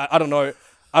 I don't know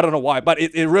why, but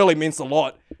it really means a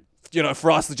lot,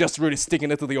 for us to just really stick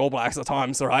in it to the All Blacks at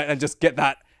times, all right, and just get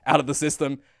that out of the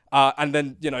system. And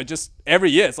then just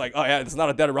every year it's like, oh yeah, it's not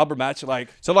a dead rubber match. Like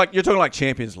you're talking like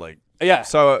Champions League. Yeah.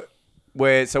 So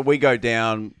we go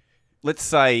down. Let's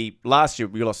say last year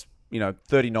we lost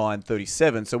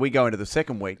 39-37. So we go into the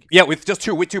second week. Yeah, with just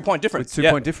 2 point difference. With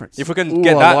 2 point difference. If we can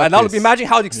get that, and that would be, imagine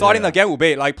how exciting that game will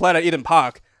be. Like playing at Eden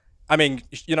Park. I mean,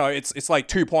 it's like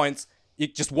 2 points.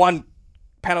 Just one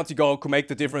penalty goal could make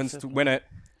the difference to win it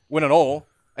all.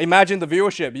 Imagine the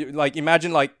viewership.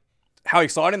 Imagine how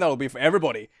exciting that will be for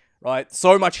everybody. Right,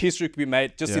 so much history could be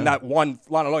made just in that one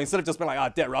line alone. Instead of just being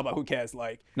like, dead rubber, who cares?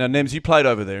 Now, Nems, you played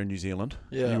over there in New Zealand.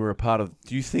 Yeah, you were a part of.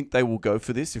 Do you think they will go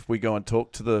for this if we go and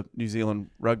talk to the New Zealand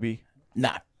rugby?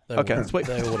 No. Okay, sweet.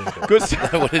 They wouldn't do it. Good.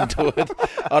 They wouldn't do it.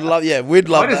 We'd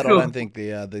love that. I don't think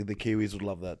the Kiwis would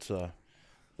love that. So.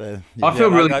 I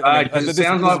feel really bad. This is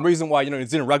the reason why New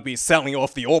Zealand rugby is selling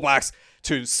off the All Blacks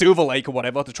to Silver Lake or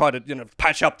whatever to try to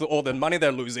patch up all the money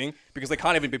they're losing because they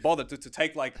can't even be bothered to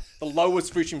take like the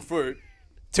lowest freaking fruit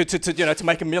to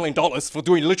make $1 million for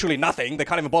doing literally nothing. They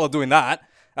can't even bother doing that.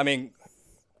 I mean,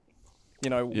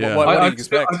 what do you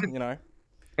expect?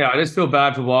 Yeah, I just feel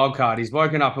bad for WildKard. He's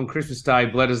woken up on Christmas Day,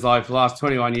 bled his life for the last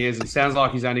 21 years, and sounds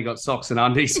like he's only got socks and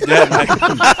undies. Yeah, mate.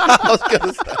 I was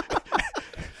gonna say.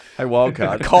 Hey,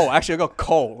 WildKard. Coal. Actually, I got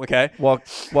coal. Okay.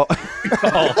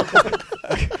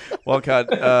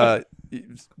 WildKard,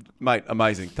 mate,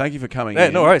 amazing. Thank you for coming. Yeah,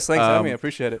 in. no worries. Thanks for having me. I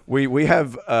appreciate it. We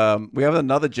have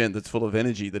another gent that's full of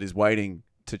energy that is waiting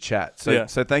to chat.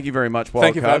 So thank you very much, WildKard.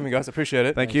 Thank you for having me, guys. I appreciate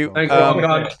it. Thank you. Thanks,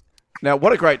 WildKard. Now,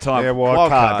 what a great time. Yeah,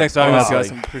 WildKard. Thanks for having us, guys.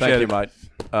 Appreciate it. Thank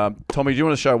you, mate. Tommy, do you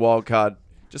want to show WildKard?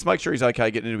 Just make sure he's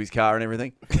okay getting into his car and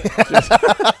everything.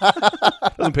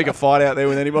 Doesn't pick a fight out there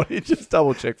with anybody. Just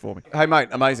double check for me. Hey, mate,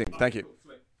 amazing. Thank you.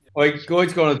 Wait,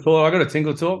 Goyd's got a toilet. I got a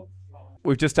tinkle talk.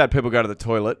 We've just had people go to the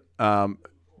toilet.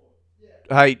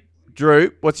 Hey,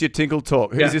 Drew, what's your tinkle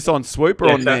talk? Is this on Swoop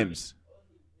or on Nems?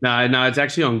 No, it's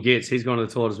actually on Gits. He's gone to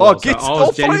the toilet as well. Oh, Gits.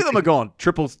 All three of them are gone.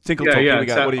 Triple tinkle talk. Here we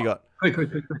go. What do you got? Quick.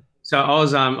 So I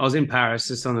was in Paris,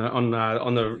 just on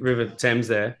the River Thames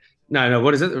there. No,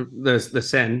 what is it? The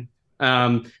Seine.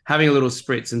 Having a little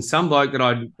spritz, and some bloke that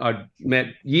I'd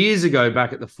met years ago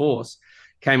back at the Force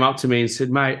came up to me and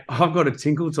said, "Mate, I've got a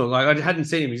tinkle talk." Like I hadn't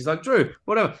seen him. He's like, "Drew,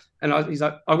 whatever," and he's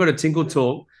like, "I've got a tinkle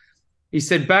talk." He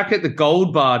said back at the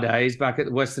Gold Bar days, back at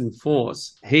the Western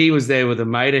Force, he was there with a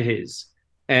mate of his,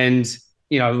 and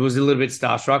it was a little bit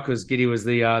starstruck because Giddy was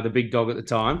the big dog at the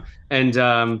time,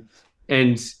 and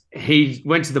he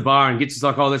went to the bar and Gits was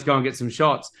like, "Oh, let's go and get some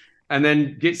shots." And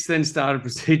then Gits started to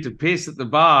proceed to piss at the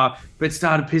bar, but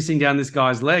started pissing down this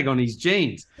guy's leg on his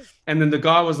jeans. And then the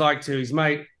guy was like to his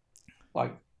mate,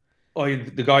 like, "Oh,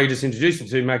 the guy you just introduced him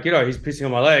to, mate, he's pissing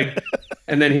on my leg."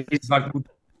 And then he's like,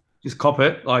 "Just cop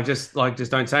it, just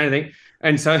don't say anything."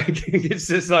 And so Gits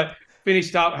just like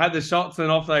finished up, had the shots, and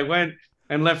off they went,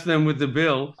 and left them with the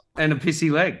bill and a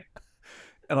pissy leg.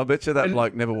 And I bet you that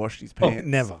bloke never washed his pants.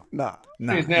 Never. Nah.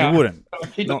 No, you wouldn't.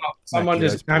 Someone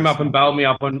just came up and bailed me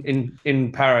up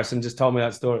in Paris and just told me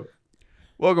that story.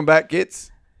 Welcome back, Gits.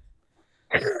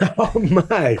 Oh,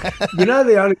 mate.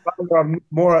 The only thing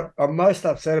I'm most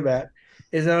upset about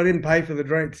is that I didn't pay for the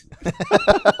drinks.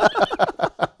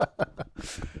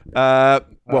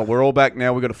 Well, we're all back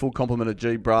now. We've got a full complement of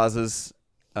GBRAs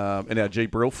in our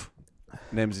GBRF.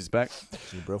 Nems is back.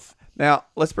 GBRF. Now,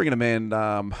 let's bring in a man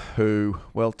who,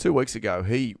 2 weeks ago,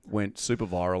 he went super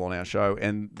viral on our show,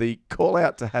 and the call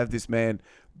out to have this man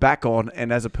back on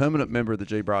and as a permanent member of the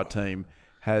GBRA team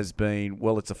has been,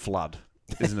 it's a flood,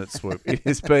 isn't it, Swoop? It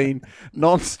has been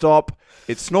non-stop.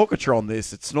 It's Snorkatron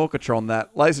this, it's Snorkatron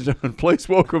that. Ladies and gentlemen, please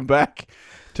welcome back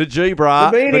to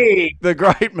GBRA, the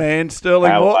great man,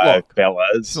 Stirling Mortlock. Hello,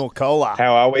 fellas. Snorkola.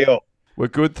 How are we all? We're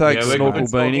good, thanks, Snorkel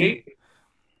Beanie.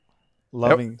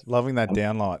 Loving that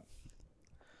downlight.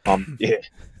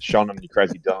 Shone on you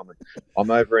crazy diamond.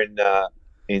 I'm over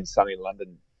in sunny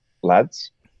London, lads,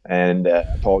 and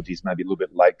apologies maybe a little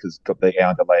bit late because got the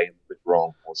hour delay a little bit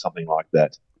wrong or something like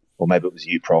that. Or maybe it was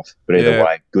you, Prof. But either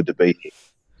way, good to be here.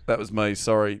 That was me.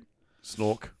 Sorry,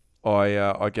 Snork.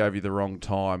 I gave you the wrong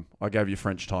time. I gave you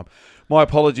French time. My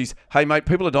apologies. Hey, mate,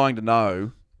 people are dying to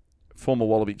know, former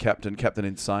Wallaby captain, Captain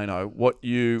Insano, what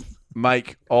you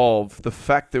make of the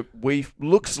fact that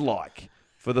looks like,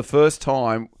 for the first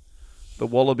time, the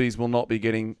Wallabies will not be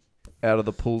getting out of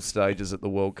the pool stages at the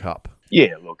World Cup.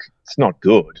 Yeah, look, it's not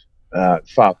good.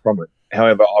 Far from it.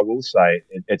 However, I will say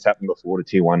it's happened before to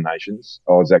Tier 1 nations.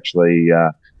 I was actually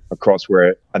across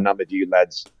where a number of you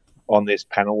lads on this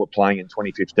panel were playing in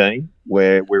 2015,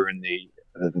 where we're in the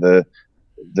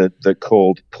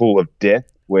called pool of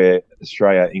death, where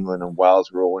Australia, England, and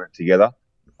Wales were all in it together.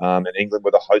 And England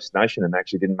were the host nation and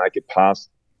actually didn't make it past,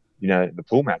 the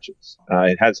pool matches.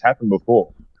 It has happened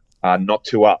before, not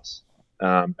to us.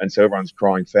 And so everyone's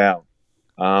crying foul.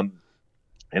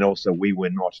 And also, we were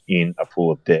not in a pool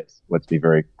of death. Let's be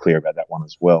very clear about that one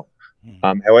as well.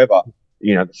 However,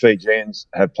 the Fijians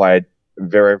have played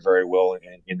very, very well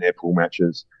in their pool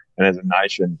matches. And as a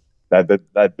nation, they've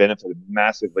benefited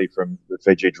massively from the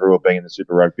Fiji Drua being in the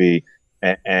Super Rugby.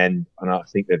 And I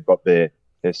think they've got their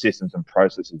systems and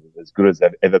processes as good as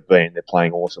they've ever been. They're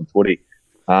playing awesome footy.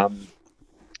 I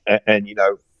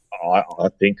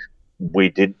think we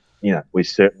did, we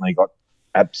certainly got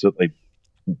absolutely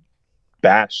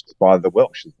bashed by the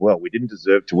Welsh as well. We didn't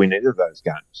deserve to win either of those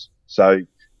games. So,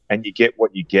 and you get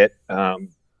what you get. And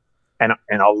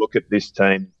I'll look at this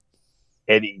team,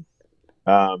 Eddie.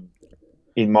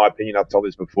 In my opinion, I've told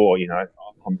this before.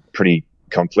 I'm pretty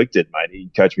conflicted, mate.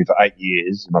 He coached me for 8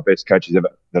 years, my best coaches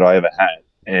that I ever had,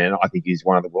 and I think he's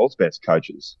one of the world's best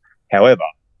coaches. However,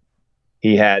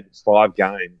 he had 5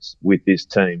 games with this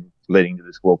team leading to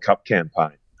this World Cup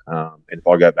campaign. And if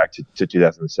I go back to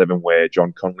 2007, where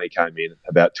John Connolly came in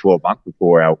about 12 months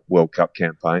before our World Cup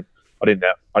campaign, I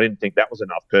didn't think that was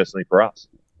enough personally for us.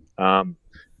 And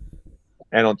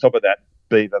on top of that,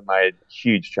 Beaver made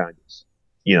huge changes,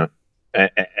 and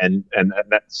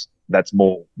that's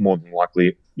more than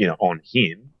likely, on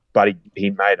him. But he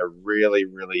made a really,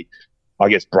 really, I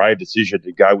guess, brave decision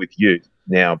to go with youth.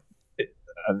 Now,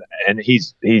 and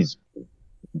he's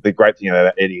the great thing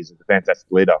about Eddie is he's a fantastic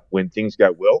leader. When things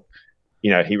go well,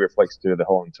 he reflects to the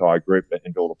whole entire group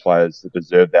and all the players that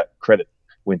deserve that credit.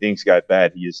 When things go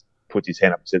bad, he just puts his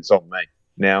hand up and says, "It's on me."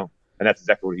 Now, and that's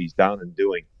exactly what he's done and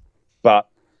doing. But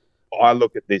I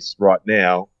look at this right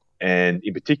now, and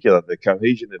in particular, the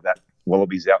cohesion of that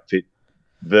Wallabies outfit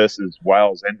versus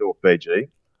Wales and/or Fiji,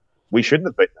 we shouldn't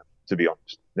have beaten them, to be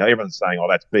honest. Now, everyone's saying, "Oh,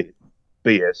 that's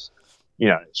BS."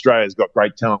 Australia's got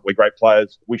great talent. We're great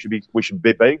players. We should be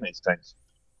beating these teams.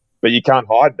 But you can't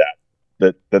hide that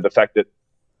the fact that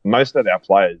most of our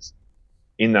players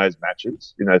in those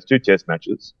matches, in those 2 test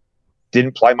matches,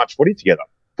 didn't play much footy together.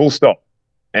 Full stop.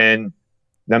 And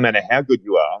no matter how good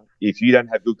you are, if you don't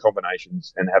have good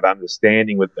combinations and have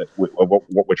understanding of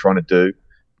what we're trying to do,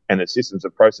 and the systems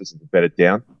and processes are bedded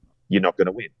down, you're not going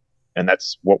to win. And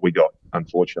that's what we got,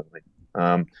 unfortunately.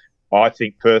 I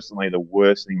think personally the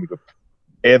worst thing we could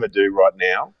ever do right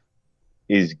now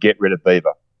is get rid of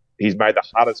Beaver. He's made the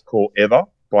hardest call ever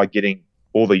by getting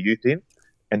all the youth in,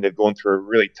 and they've gone through a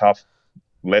really tough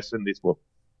lesson this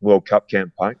World Cup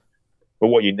campaign. But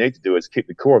what you need to do is keep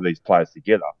the core of these players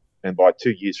together, and by 2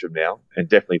 years from now, and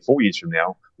definitely 4 years from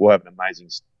now, we'll have an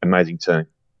amazing team.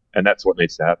 And that's what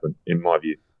needs to happen, in my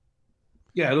view.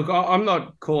 Yeah, look, I'm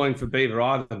not calling for Beaver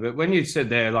either, but when you said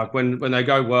there, like when they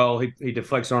go well, he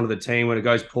deflects onto the team. When it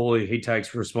goes poorly, he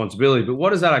takes responsibility. But what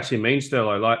does that actually mean,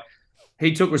 Sterlo? Like,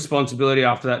 he took responsibility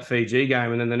after that Fiji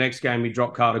game, and then the next game he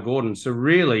dropped Carter Gordon. So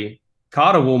really,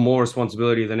 Carter wore more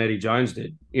responsibility than Eddie Jones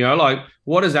did.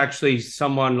 What is actually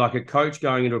someone like a coach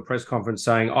going into a press conference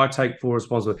saying, "I take full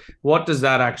responsibility"? What does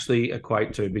that actually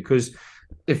equate to? Because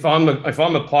if I'm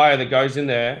a player that goes in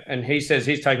there and he says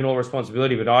he's taking all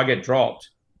responsibility, but I get dropped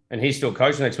and he's still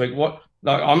coaching next week,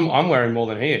 I'm wearing more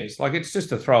than he is. Like, it's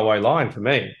just a throwaway line for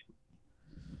me.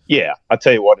 Yeah, I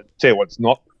tell you what, it's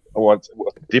not. What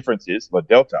the difference is, the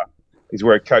delta, is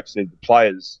where a coach said the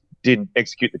players didn't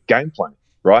execute the game plan,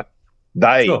 right?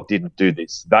 They didn't do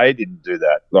this. They didn't do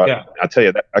that. I tell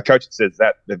you that a coach that says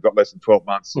that, they've got less than 12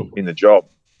 months in the job,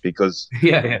 because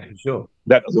sure,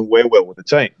 that doesn't wear well with the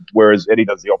team. Whereas Eddie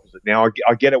does the opposite. Now,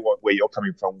 I get it where you're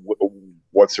coming from.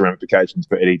 What's the ramifications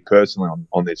for Eddie personally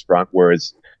on this front?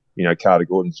 Whereas, Carter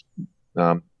Gordon's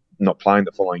not playing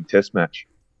the following Test match.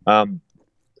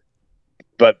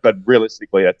 But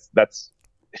realistically, that's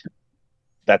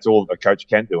all a coach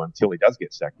can do until he does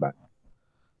get sacked, mate.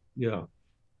 Yeah.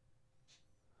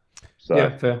 So,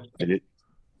 yeah, fair.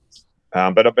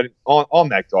 But on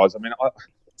that, guys, I mean,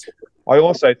 I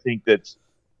also think that,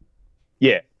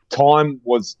 time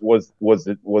was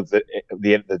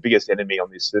the biggest enemy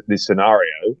on this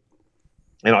scenario.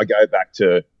 And I go back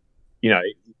to,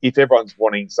 if everyone's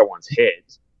wanting someone's head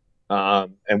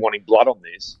and wanting blood on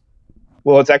this,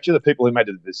 well, it's actually the people who made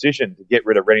the decision to get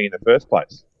rid of Rennie in the first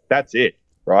place. That's it,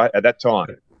 right? At that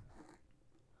time.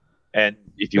 And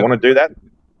if you want to do that,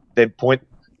 then point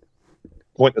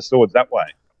the swords that way.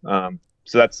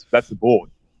 So that's the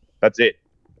board. That's it.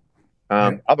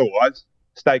 Otherwise,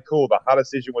 stay cool. The hard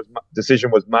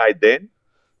decision was made then.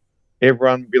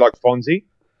 Everyone be like Fonzie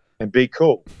and be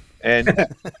cool. And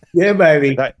yeah,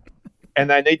 baby.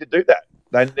 They need to do that.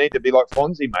 They need to be like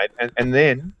Fonzie, mate. And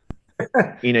then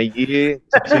in a year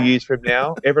to 2 years from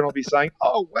now, everyone will be saying,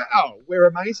 "Oh wow, we're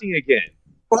amazing again."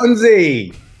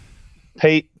 Fonzie.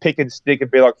 Pick and stick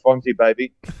and be like Fonzie,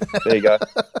 baby. There you go.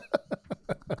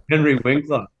 Henry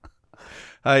Winkler.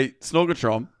 Hey,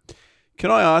 Snorgatron,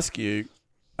 can I ask you,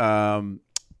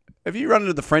 have you run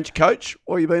into the French coach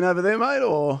while you've been over there, mate?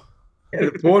 Or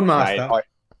the porn master? Mate,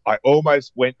 I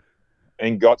almost went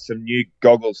and got some new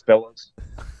goggles, fellas.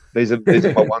 These are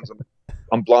my ones.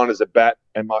 I'm blind as a bat,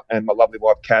 and my lovely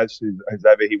wife Kaz, who's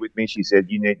over here with me, she said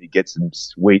you need to get some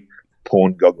sweet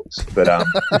porn goggles, but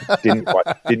didn't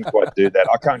quite do that.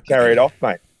 I can't carry it off,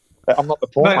 mate. I'm not the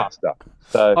porn master.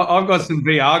 So I've got some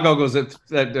VR goggles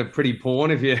that are pretty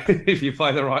porn if you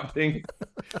play the right thing.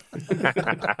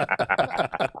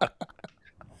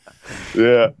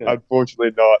 Yeah,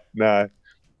 unfortunately not. No,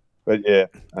 but yeah,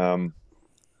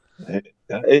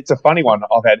 it's a funny one.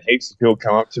 I've had heaps of people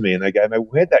come up to me and they go, "Mate,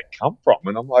 where'd that come from?"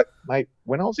 And I'm like, "Mate,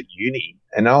 when I was at uni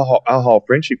and our whole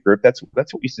friendship group, that's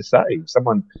what we used to say. If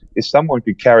someone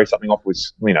could carry something off with,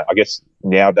 I guess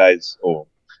nowadays, or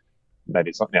maybe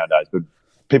it's not nowadays, but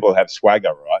people have swagger,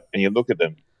 right? And you look at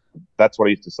them, that's what I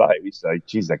used to say. We used to say,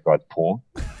 "Geez, that guy's porn."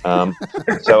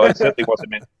 So it certainly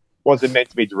wasn't meant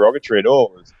to be derogatory at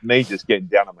all. It was me just getting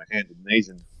down on my hands and knees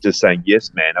and just saying,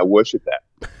 "Yes, man, I worship that."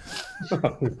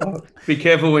 Be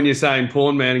careful when you're saying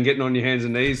porn, man, and getting on your hands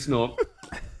and knees, Snort.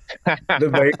 Now,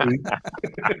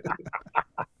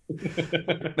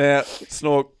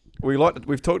 Snork,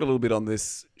 we've talked a little bit on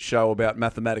this show about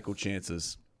mathematical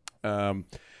chances.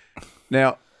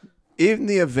 Now, in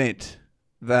the event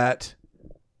that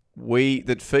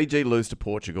Fiji lose to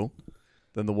Portugal,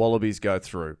 then the Wallabies go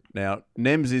through. Now,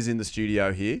 Nems is in the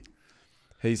studio here.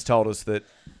 He's told us that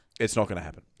it's not going to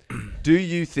happen. Do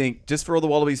you think, just for all the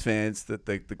Wallabies fans, that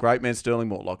the great man Stirling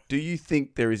Mortlock, do you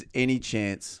think there is any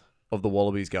chance of the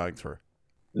Wallabies going through?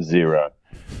 Zero.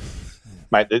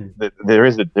 Mate, there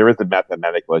is a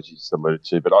mathematical, as you just alluded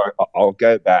to, but I'll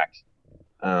go back.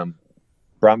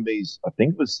 Brumbies, I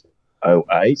think it was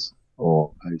 08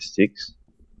 or 06.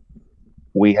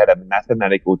 We had a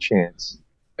mathematical chance.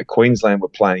 Queensland were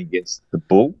playing against the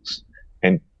Bulls,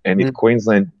 and if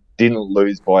Queensland didn't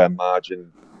lose by a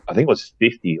margin, I think it was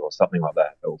 50 or something like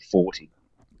that, or 40,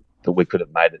 that we could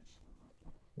have made it.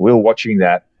 We were watching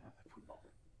that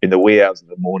in the wee hours of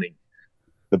the morning.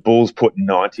 The Bulls put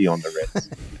 90 on the Reds.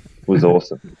 It was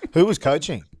awesome. Who was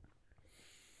coaching?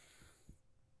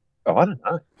 Oh, I don't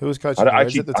know. Who was coaching the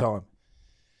Reds at the time?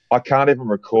 I can't even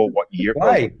recall what year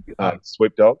it was.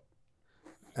 Sweep Dog.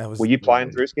 Were you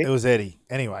playing, Drewski? It was Eddie.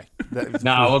 Anyway.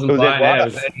 No, I wasn't playing. It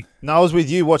was Eddie. No, I was with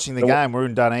you watching the game. We were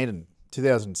in Dunedin,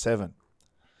 2007.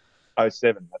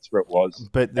 07, that's where it was.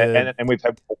 But and we've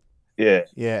had, yeah.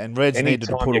 Yeah, and Reds needed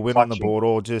to put a win on the board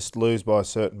or just lose by a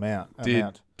certain amount.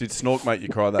 Did Snork make you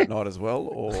cry that night as well,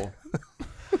 or?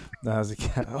 No, it was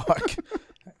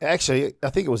actually, I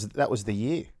think that was the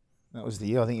year. That was the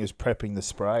year. I think he was prepping the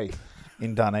spray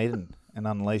in Dunedin and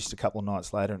unleashed a couple of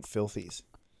nights later in Filthies.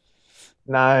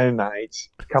 No, mate.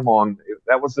 Come on.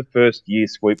 That was the first year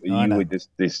sweep with you with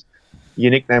this.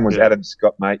 Your nickname was Adam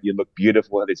Scott, mate. You look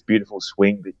beautiful, had this beautiful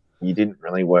swing, but you didn't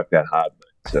really work that hard,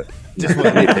 mate. So. Just want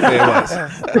to hit the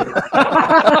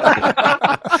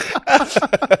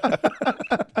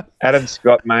fairways. Adam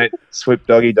Scott, mate. Sweep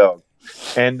doggy dog.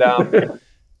 And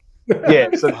yeah,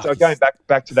 so going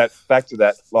back to that,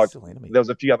 like there was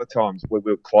a few other times where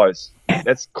we were close.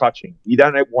 That's clutching. You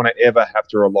don't want to ever have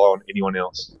to rely on anyone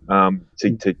else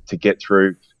to get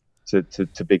through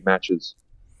to big matches.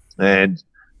 And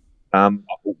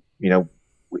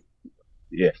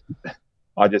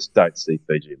I just don't see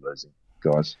Fiji losing,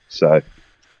 guys. So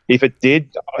if it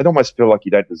did, I'd almost feel like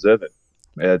you don't deserve it.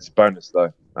 It's a bonus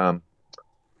though.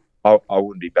 I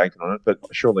wouldn't be banking on it, but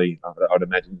surely I'd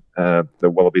imagine the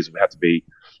Wallabies would have to be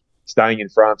staying in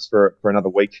France for another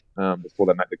week before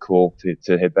they make the call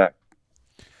to head back.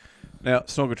 Now,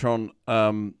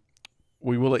 Snorgatron,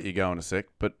 we will let you go in a sec,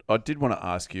 but I did want to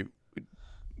ask you,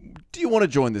 do you want to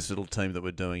join this little team that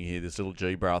we're doing here, this little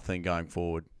GBRA thing going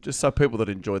forward? Just so people that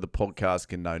enjoy the podcast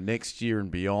can know next year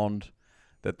and beyond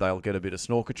that they'll get a bit of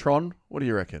Snorgatron. What do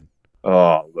you reckon?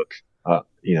 Oh, look,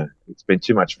 it's been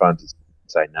too much fun to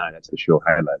say no, that's for sure.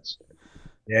 Hey, lads.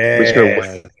 Yeah. We're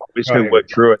just going to work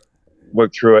through it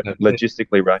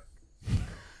logistically, right?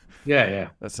 Yeah.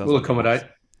 That sounds We'll like accommodate.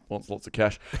 Wants lots of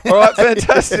cash. All right,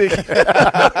 fantastic.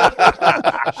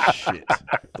 Shit.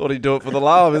 Thought he'd do it for the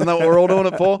love. Isn't that what we're all doing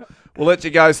it for? We'll let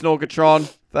you go, Snorkatron.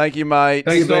 Thank you, mate.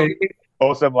 Thanks, Snork.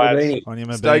 Awesome, lads.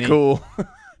 Stay cool.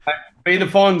 Be the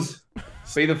Fonz.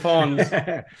 Be the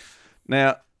Fonz.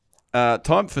 Now,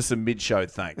 time for some mid-show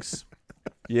thanks.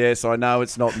 Yes, I know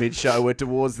it's not mid-show. We're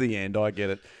towards the end. I get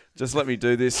it. Just let me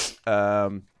do this.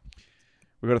 We've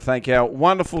got to thank our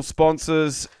wonderful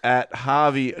sponsors at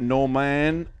Harvey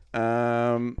Norman.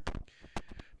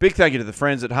 Big thank you to the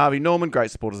friends at Harvey Norman,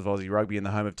 great supporters of Aussie Rugby and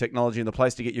the home of technology and the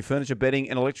place to get your furniture, bedding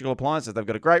and electrical appliances. They've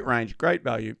got a great range, great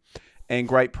value and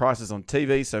great prices on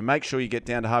TV. So make sure you get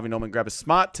down to Harvey Norman and grab a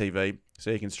smart TV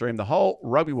so you can stream the whole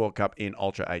Rugby World Cup in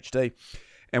Ultra HD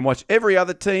and watch every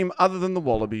other team other than the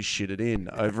Wallabies shit it in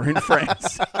over in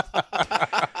France.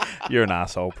 You're an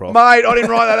asshole, Prof. Mate, I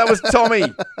didn't write that. That was Tommy.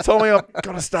 Tommy, I've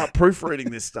got to start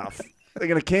proofreading this stuff. They're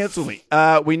going to cancel me.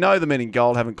 We know the men in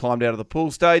gold haven't climbed out of the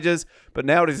pool stages, but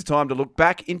now it is time to look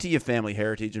back into your family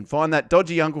heritage and find that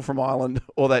dodgy uncle from Ireland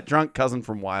or that drunk cousin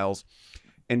from Wales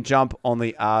and jump on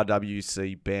the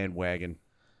RWC bandwagon.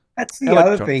 That's the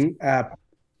other thing.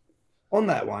 On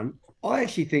that one, I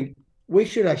actually think we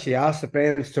should actually ask the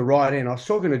fans to write in. I was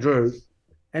talking to Drew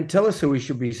and tell us who we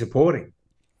should be supporting.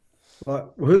 Like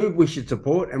who we should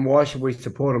support and why should we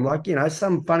support them? Like,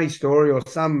 some funny story or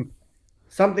something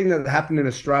that happened in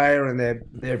Australia and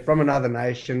they're from another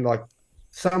nation, like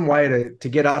some way to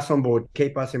get us on board,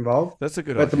 keep us involved. That's a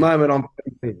good idea. At the moment, I'm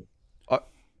Fiji.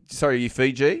 Sorry, are you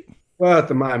Fiji? Well, at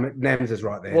the moment, Nems is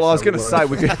right there. Well, I was going to say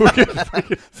we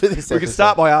could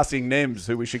start by asking Nems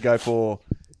who we should go for.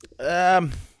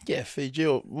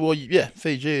 Fiji.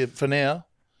 Fiji for now.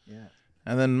 Yeah.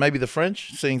 And then maybe the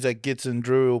French, seeing that Gits and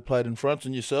Drew all played in France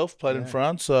and yourself played in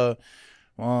France. So,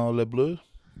 Les Bleus,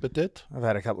 peut-être. I've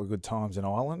had a couple of good times in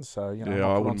Ireland, so,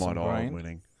 I wouldn't mind Ireland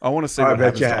winning. I want to see what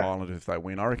happens to Ireland if they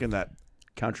win. I reckon that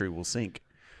country will sink.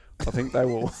 I think they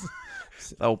will.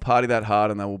 They will party that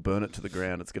hard and they will burn it to the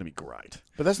ground. It's going to be great.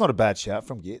 But that's not a bad shout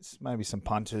from Gits. Maybe some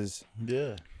punters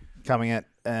coming at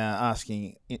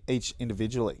asking each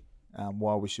individually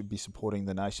why we should be supporting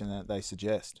the nation that they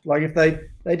suggest. Like if they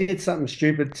did something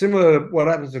stupid, similar to what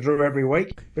happens to Drew every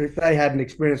week, but if they had an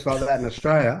experience like that in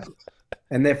Australia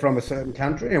and they're from a certain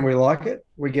country and we like it,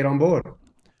 we get on board.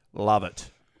 Love it.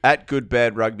 At Good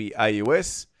Bad Rugby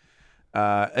AUS,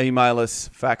 email us,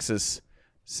 fax us,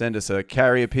 send us a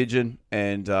carrier pigeon,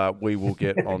 and we will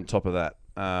get on top of that.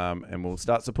 And we'll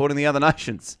start supporting the other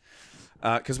nations.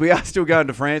 Because we are still going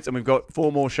to France and we've got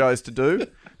 4 more shows to do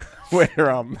where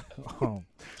we're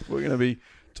going to be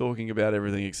talking about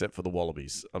everything except for the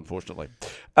Wallabies, unfortunately.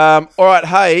 All right,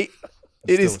 hey,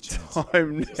 it is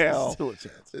time now.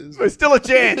 We're still a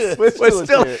chance. We're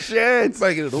still a chance.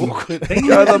 Making it awkward.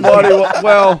 Go the mighty.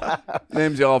 Well,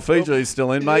 Nems, Fiji's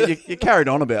still in, mate. You carried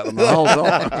on about them the whole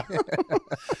time.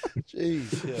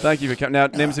 Jeez. Yeah. Thank you for coming. Now,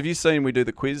 Nems, have you seen we do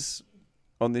the quiz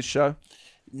on this show?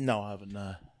 No, I haven't.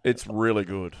 No. It's really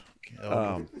good.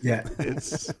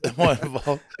 It's Am I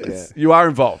involved? You are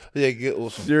involved. Yeah,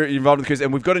 awesome. You're involved in the quiz,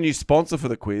 and we've got a new sponsor for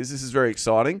the quiz. This is very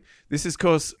exciting. This is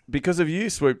because of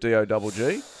you, Swoop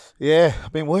DOGG. Yeah,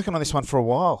 I've been working on this one for a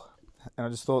while, and I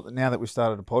just thought that now that we've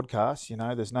started a podcast,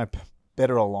 there's no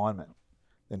better alignment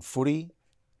than footy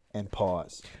and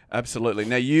pies. Absolutely.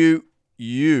 Now, you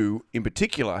in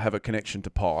particular have a connection to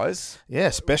pies. Yeah,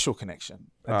 special connection.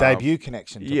 A debut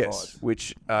connection to pies. Yes,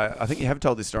 which I think you have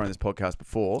told this story on this podcast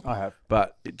before. I have.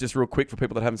 But just real quick for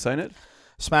people that haven't seen it.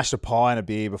 Smashed a pie and a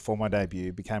beer before my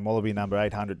debut. Became Wallaby number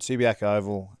 800, Subiac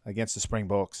Oval against the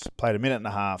Springboks. Played a minute and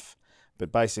a half,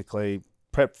 but basically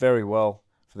prepped very well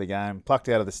for the game. Plucked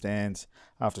out of the stands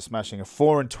after smashing a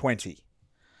 4-20.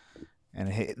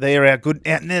 And they're our good.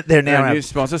 They're now our new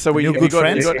sponsor. So we good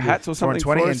friends. You got hats or something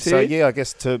for us so here? I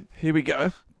guess here we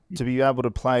go. To be able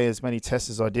to play as many tests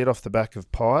as I did off the back of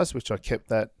pies, which I kept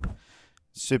that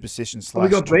superstition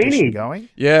 / tradition going.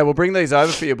 Yeah, we'll bring these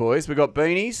over for you boys. We got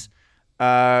beanies.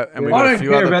 And we got I don't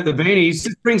care about the beanies.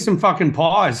 Just bring some fucking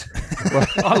pies.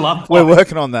 I love pies. We're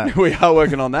working on that. We are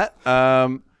working on that.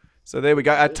 So there we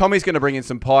go. Tommy's going to bring in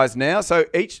some pies now. So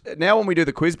now when we do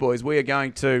the quiz, boys, we are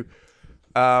going to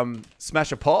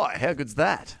smash a pie. How good's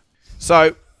that?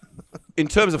 So in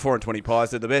terms of 4-20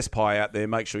 pies, they're the best pie out there.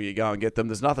 Make sure you go and get them.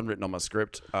 There's nothing written on my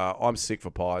script. I'm sick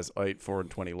for pies. I eat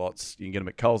 4-20 lots. You can get them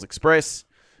at Coles Express.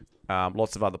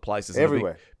 Lots of other places.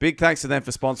 Everywhere. Big thanks to them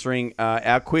for sponsoring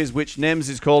our quiz, which Nems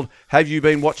is called Have You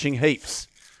Been Watching Heaps?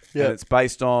 Yeah. And it's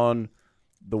based on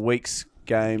the week's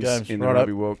games in the right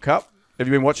Rugby World Cup. Have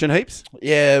you been watching heaps?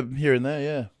 Yeah, here and there,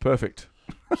 yeah. Perfect.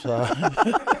 So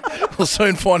we'll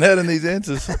soon find out in these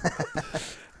answers.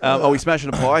 Are we smashing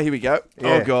a pie? Here we go.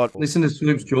 Yeah. Oh, God. Listen to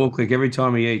Swoop's jaw click every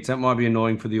time he eats. That might be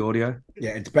annoying for the audio.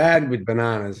 Yeah, it's bad with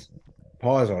bananas.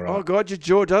 Pie's all right. Oh, God, your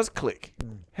jaw does click.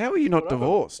 How are you not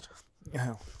divorced?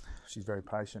 Yeah. She's very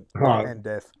patient Right. and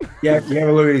deaf. Yeah, you have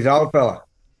a look at his old fella.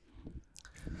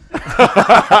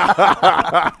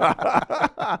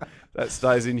 That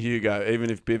stays in Hugo, even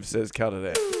if Biv says cut it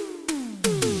out.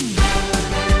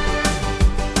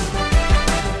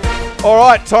 All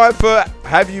right, time for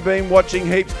Have You Been Watching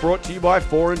Heaps, brought to you by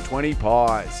 4 and 20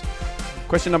 Pies.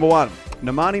 Question number 1.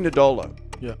 Nemani Nadolo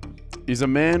is a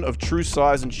man of true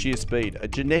size and sheer speed, a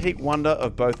genetic wonder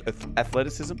of both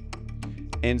athleticism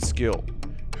and skill.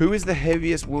 Who is the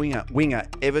heaviest winger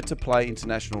ever to play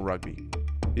international rugby?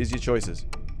 Here's your choices.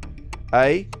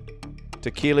 A.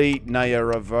 Takili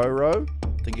Nayaravoro.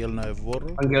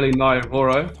 Angeli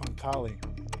Naivoro. Tonkali.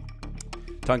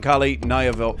 Tankali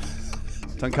Nayavoro.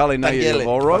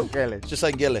 Just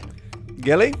say Gele.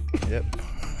 Gelly. Yep.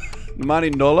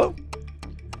 Nemani Nadolo.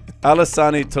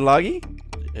 Alasani Tulagi.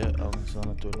 Yeah,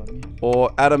 Alexander Tulagi.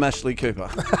 Or Adam Ashley Cooper.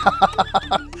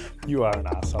 You are an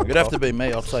asshole. It'd have to be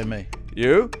me. I'll say me.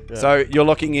 You? Yeah. So you're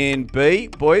locking in B,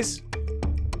 boys.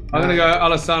 I'm going to go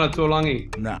Alessandro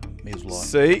Tuolangi. Nah, he was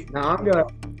lighter. C. No, I'm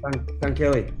going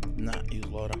Kelly. Nah, he was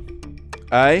lighter.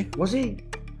 A. Was he?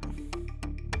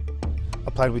 I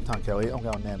played with Tonkali. I'm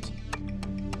going Nams.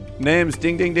 Nams,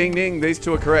 ding, ding, ding, ding. These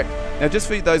two are correct. Now, just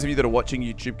for those of you that are watching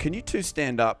YouTube, can you two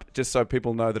stand up just so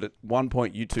people know that at one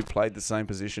point you two played the same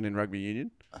position in rugby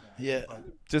union? Yeah.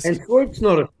 Just, And Swoop's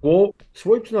not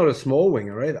a small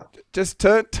winger either. just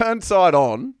turn side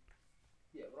on.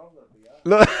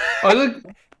 Look, Oh, look.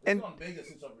 and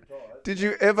did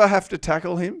you ever have to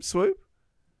tackle him, Swoop?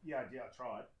 Yeah, I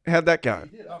tried. How'd that go?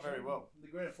 Oh, very well.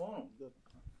 The grand final.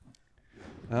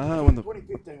 When the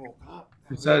 2015 World Cup.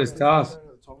 So does Tars. At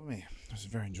the top of me. It was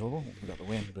very enjoyable. We got the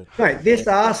win, but Mate, this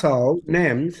asshole,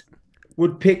 Nams,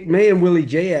 would pick me and Willie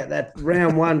G out that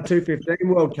round 1 215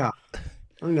 World Cup.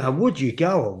 I'm going, would you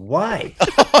go away?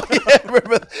 Oh, yeah,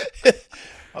 remember?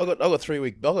 I got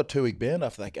 2-week ban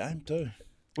after that game too.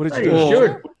 what did Hey, you you do?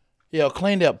 should. Yeah, I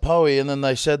cleaned out Poe, and then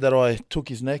they said that I took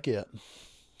his neck out.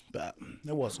 But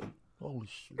it wasn't. Holy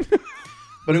shit.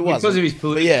 But it wasn't. Because of his But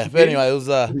political yeah, but anyway, it was.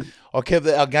 I kept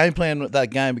our game plan with that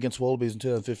game against Wallabies in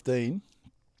 2015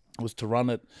 was to run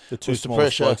it. the two with the smallest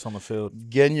pressure. blokes on the field.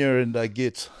 Genya and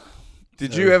Gits.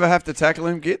 Did you ever have to tackle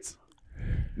him, Gits?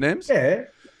 Nams? Yeah.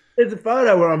 There's a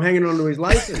photo where I'm hanging onto his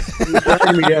laces. He's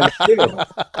dragging me down the field.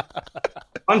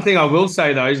 One thing I will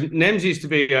say though is Nems used to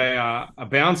be a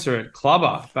bouncer at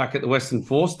Clubber back at the Western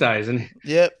Force days, and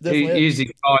Yeah, he definitely. used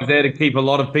his guys there to keep a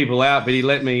lot of people out, but he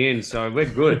let me in, so we're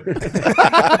good. Can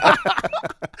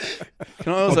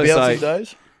I also Bouncing say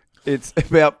days. it's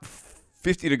about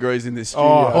 50 degrees in this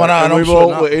studio. Oh, no, and I'm we've sweating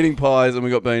all up. we're eating pies and we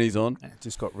got beanies on. It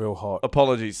just got real hot.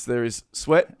 Apologies, there is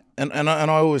sweat. And I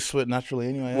always sweat naturally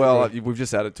anyway. Well, we've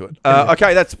just added to it.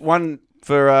 Okay, that's one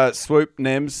for Swoop,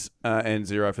 Nems, and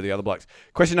 0 for the other blokes.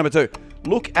 Question number 2.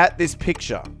 Look at this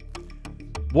picture.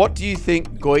 What do you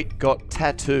think Goit got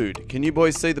tattooed? Can you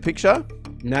boys see the picture?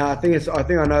 No, I think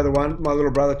I know the one. My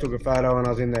little brother took a photo and I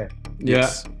was in there.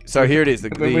 Yes. So here it is.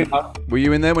 Were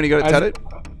you in there when he got it tattooed?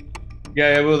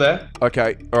 Yeah, we're there.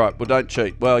 Okay. All right. Well, don't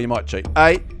cheat. Well, you might cheat.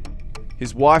 A,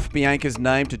 his wife Bianca's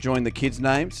name to join the kids'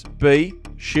 names. B,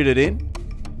 shit it in.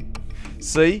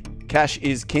 C, cash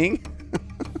is king.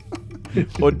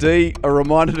 Or D, a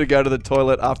reminder to go to the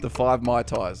toilet after 5 Mai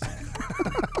Tais.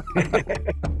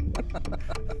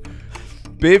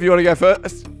 Biv, you want to go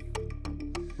first?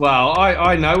 Well,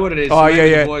 I know what it is. Oh, so maybe yeah, the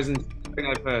yeah. boys and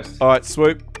go first. All right,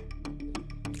 Swoop,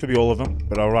 Could be all of them,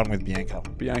 but I'll run with Bianca.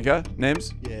 Bianca,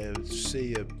 Nems, Yeah,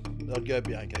 see, I'd go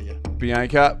Bianca. Yeah.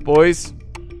 Bianca, boys.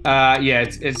 Yeah,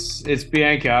 it's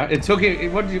Bianca. It took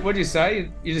him. What did you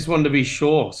say? You just wanted to be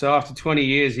sure. So after 20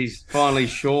 years, he's finally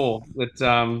sure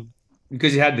that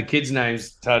because he had the kids'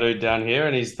 names tattooed down here,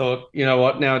 and he's thought, you know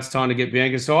what, now it's time to get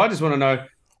Bianca. So I just want to know,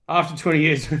 after 20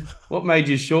 years, what made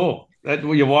you sure that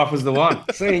your wife was the one?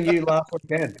 Seeing you last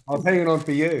weekend. I was hanging on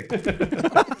for you.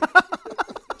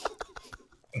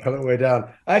 I think we're done.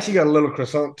 I actually got a little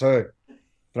croissant too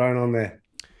thrown on there.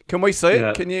 Can we see it? Yeah.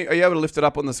 Are you able to lift it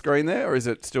up on the screen there, or is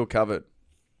it still covered?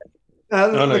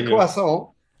 No, the yeah. croissant.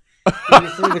 Can you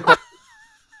see the croissant?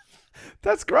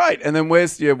 That's great. And then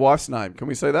where's your wife's name? Can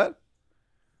we see that?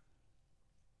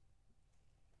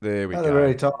 There we At go. the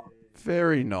very top.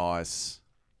 Very nice.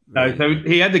 No, so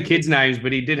he had the kids' names,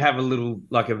 but he did have a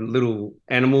little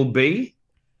animal bee.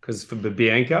 because for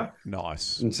Bianca.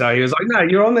 Nice. And so he was like, no,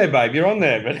 you're on there, babe. You're on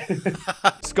there.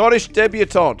 But Scottish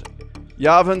debutant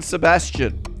Jarvan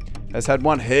Sebastian has had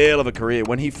one hell of a career.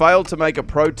 When he failed to make a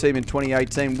pro team in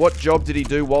 2018, what job did he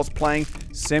do whilst playing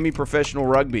semi-professional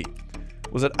rugby?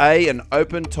 Was it A, an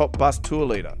open top bus tour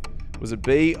leader? Was it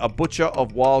B, a butcher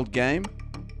of wild game?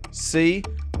 C,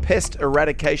 pest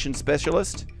eradication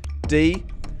specialist? D,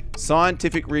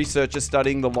 scientific researcher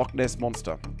studying the Loch Ness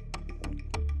Monster?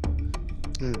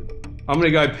 I'm going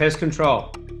to go pest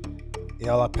control.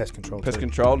 Yeah, I like pest control. Pest too.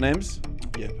 control, Nems?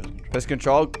 Yeah, Pest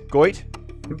control, Goit?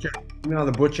 Butcher. No,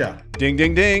 the butcher. Ding,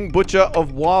 ding, ding. Butcher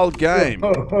of wild game.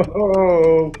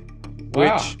 Wow.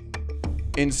 Which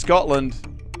in Scotland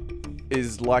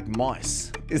is like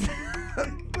mice. There's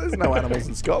no animals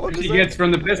in Scotland. He gets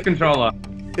from the pest controller.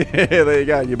 Yeah, there you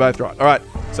go. You're both right. All right.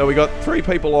 So we got 3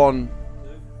 people on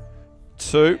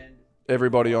 2.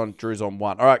 Everybody on. Drew's on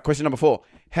 1. All right. Question number 4.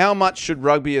 How much should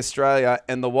Rugby Australia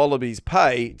and the Wallabies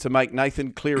pay to make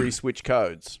Nathan Cleary switch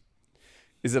codes?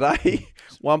 Is it A,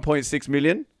 1.6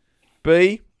 million,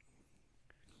 B,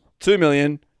 2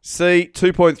 million, C,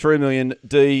 2.3 million,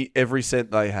 D, every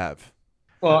cent they have?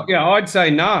 Well, yeah, I'd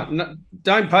say no,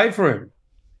 don't pay for him.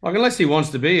 Like, unless he wants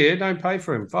to be here, don't pay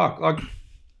for him. Fuck. Like,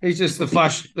 he's just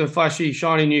the flashy,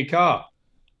 shiny new car.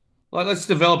 Like, let's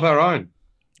develop our own.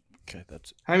 Okay,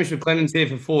 that's it. Hamish McLennan's here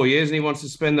for 4 years and he wants to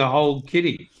spend the whole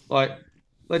kitty. Like,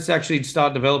 let's actually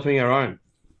start developing our own.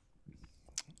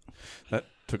 That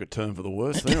took a turn for the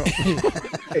worse there.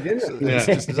 Yeah.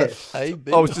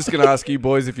 I was just going to ask you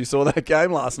boys if you saw that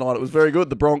game last night. It was very good,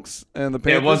 the Bronx and the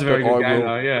Yeah, Panthers. it was a very but good game,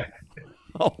 though, yeah.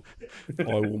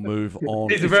 I will move on.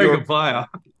 He's a very good player.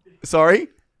 Sorry?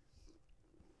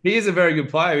 He is a very good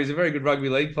player. He's a very good rugby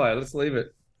league player. Let's leave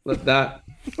it. Let that.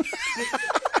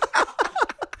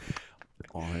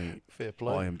 Fair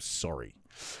play. I am sorry.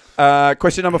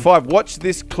 Question number 5. Watch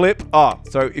this clip.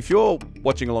 So if you're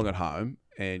watching along at home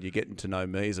and you're getting to know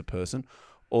me as a person,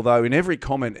 although in every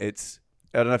comment it's,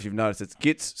 I don't know if you've noticed, it's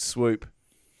Gits, Swoop,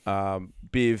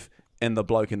 Biv, and the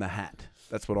bloke in the hat.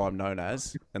 That's what I'm known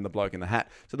as, and the bloke in the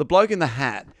hat. So the bloke in the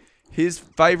hat, his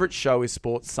favourite show is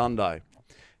Sports Sunday.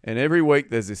 And every week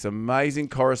there's this amazing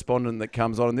correspondent that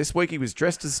comes on. And this week he was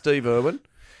dressed as Steve Irwin,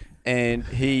 and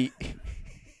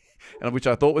which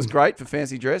I thought was great for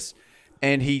fancy dress.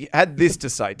 And he had this to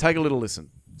say. Take a little listen.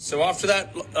 So after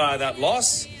that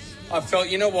loss, I felt,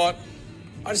 you know what?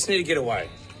 I just need to get away.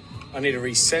 I need to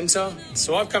recenter.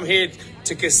 So I've come here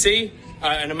to Cassis,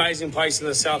 an amazing place in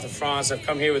the south of France. I've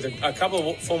come here with a couple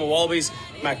of former Wallabies,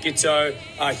 Matt Gitto,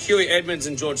 Huey Edmonds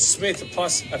and George Smith,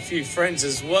 plus a few friends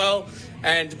as well.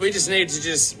 And we just needed to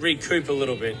just recoup a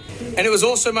little bit. And it was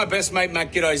also my best mate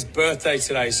Matt Gitto's birthday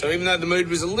today. So even though the mood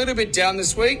was a little bit down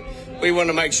this week, we wanted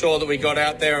to make sure that we got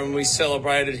out there and we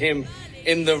celebrated him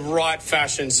in the right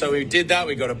fashion. So we did that.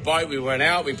 We got a boat. We went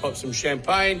out. We popped some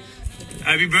champagne.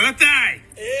 Happy birthday!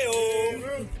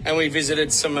 Ew. And we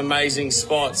visited some amazing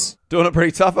spots. Doing it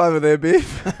pretty tough over there,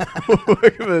 Biff.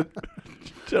 Working with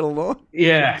Channel 9.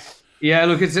 Yeah,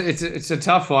 look, it's a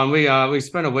tough one. We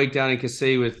spent a week down in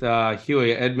Cassis with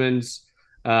Huey Edmonds,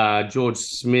 George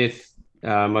Smith,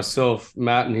 myself,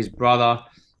 Matt, and his brother,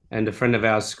 and a friend of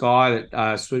ours, Sky,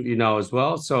 that Swoop you know as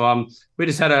well. So we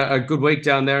just had a good week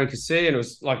down there in Cassis, and it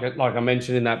was like I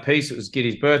mentioned in that piece, it was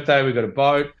Giddy's birthday. We got a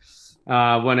boat,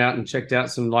 went out and checked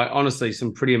out some honestly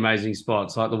some pretty amazing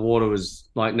spots. Like the water was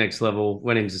like next level.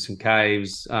 Went into some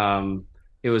caves.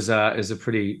 It was a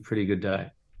pretty good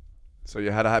day. So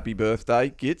you had a happy birthday,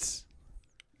 Gits?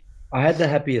 I had the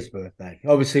happiest birthday.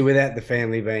 Obviously, without the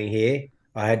family being here,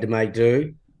 I had to make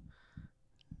do.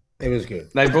 It was good.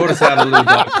 They brought us out a little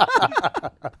bit.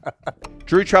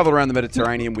 Drew travelled around the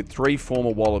Mediterranean with 3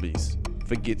 former Wallabies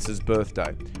for Gits'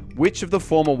 birthday. Which of the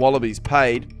former Wallabies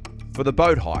paid for the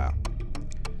boat hire?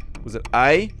 Was it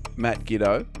A, Matt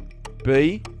Gitto,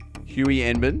 B, Huey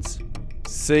Edmonds,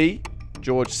 C,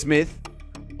 George Smith,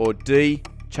 or D,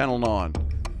 Channel 9?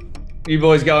 You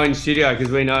boys go in studio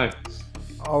because we know.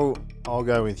 I'll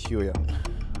go with Huey.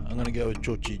 I'm going to go with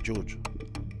George.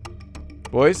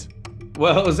 Boys?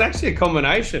 Well, it was actually a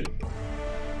combination.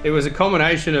 It was a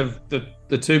combination of the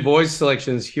two boys'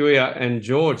 selections, Huey and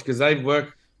George, because they've got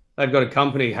a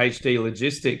company, HD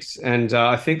Logistics, and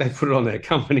I think they put it on their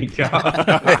company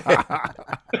car.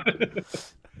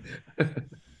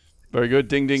 Very good.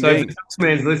 Ding, ding, so ding. if the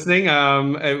man's listening,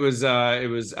 it was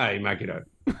A, Makito.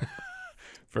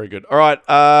 Very good. All right.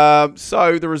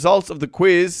 So the results of the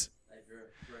quiz.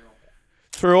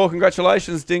 Through all,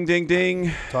 congratulations. Ding, ding,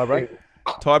 ding. Tie break?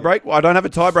 Tie break? Well, I don't have a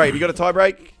tie break. Have you got a tie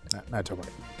break? No tie break.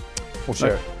 We'll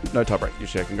share it. No tie break. You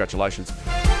share. Congratulations.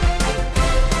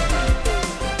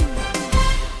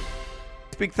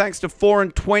 big thanks to 4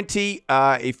 and 20.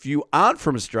 If you aren't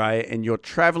from Australia and you're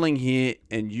travelling here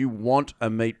and you want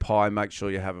a meat pie, make sure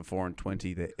you have a 4 and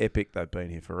 20. They're epic. They've been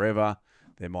here forever.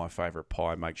 They're my favourite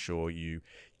pie. Make sure you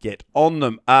get on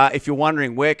them. If you're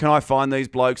wondering, where can I find these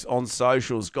blokes on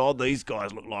socials? God, these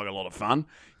guys look like a lot of fun.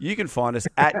 You can find us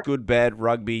at Good Bad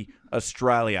Rugby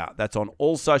Australia. That's on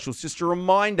all socials. Just a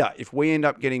reminder, if we end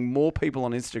up getting more people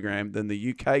on Instagram than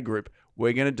the UK group,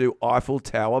 we're going to do Eiffel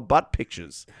Tower butt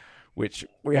pictures, which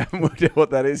we haven't worked out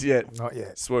what that is yet. Not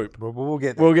yet. Swoop. We'll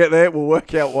get there. We'll get there. We'll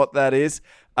work out what that is.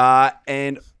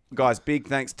 And guys, big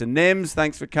thanks to Nems.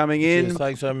 Thanks for coming in. Cheers,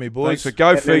 thanks for having me, boys. Thanks for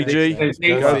Go Fiji. Go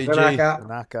Fiji.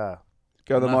 Naka.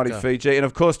 Go the mighty Fiji. And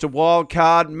of course to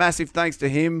WildKard. Massive thanks to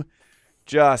him.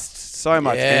 Just so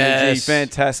much energy.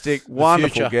 Fantastic.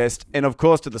 Wonderful guest. And of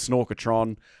course to the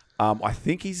Snorkatron. I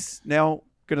think he's now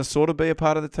going to sort of be a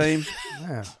part of the team.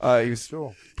 Yeah. He was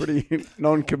pretty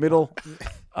non-committal.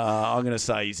 I'm going to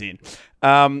say he's in.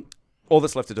 All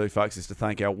that's left to do, folks, is to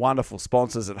thank our wonderful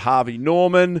sponsors at Harvey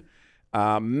Norman.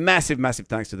 Massive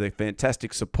thanks to their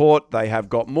fantastic support. They have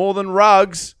got more than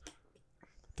rugs.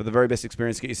 For the very best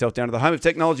experience, get yourself down to the home of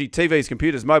technology, TVs,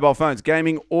 computers, mobile phones,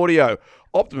 gaming, audio,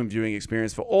 optimum viewing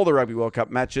experience for all the Rugby World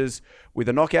Cup matches. With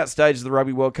the knockout stage of the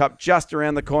Rugby World Cup just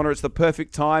around the corner, it's the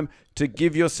perfect time to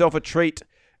give yourself a treat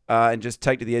and just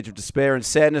take to the edge of despair and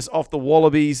sadness off the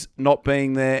Wallabies not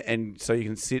being there, and so you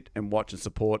can sit and watch and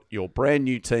support your brand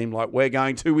new team like we're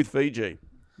going to with Fiji.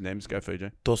 Nems, go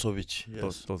Fiji. Dosovic.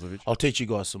 Yes. Dosovic. I'll teach you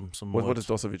guys some What does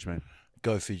Dosovic mean?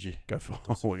 Go Fiji. Go for.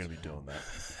 Oh, we're going to be doing that.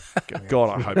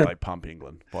 God, I hope they pump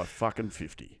England by fucking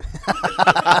 50.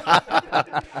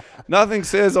 Nothing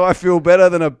says I feel better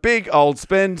than a big old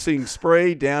spending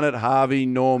spree down at Harvey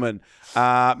Norman.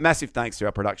 Massive thanks to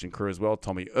our production crew as well.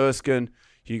 Tommy Erskine,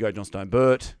 Hugo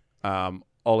Johnstone-Burt,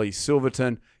 Ollie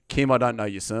Silverton. Kim, I don't know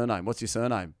your surname. What's your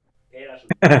surname?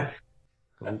 Go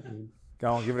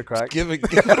on, give it a crack. Don't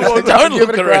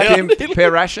look around. Kim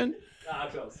Perashin?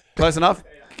 Close enough?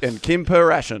 And Kim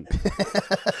Perashin.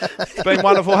 It's been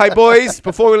wonderful. Hey, boys,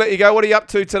 before we let you go, what are you up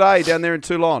to today down there in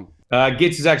Toulon?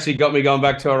 Gits has actually got me going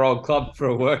back to our old club for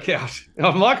a workout.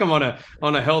 I'm like I'm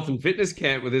on a health and fitness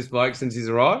camp with this bloke since he's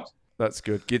arrived. That's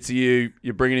good. Gits,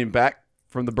 you're bringing him back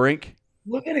from the brink?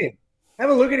 Look at him. Have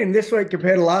a look at him this week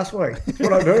compared to last week. That's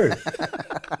what I do.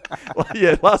 Well,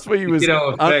 yeah, last week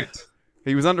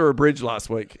he was under a bridge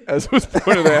last week, as was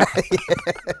pointed out.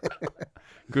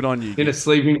 Good on you. In a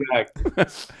sleeping bag.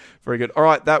 Very good. All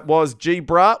right, that was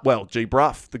GBRA. Well,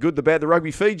 GBRF. The good, the bad, the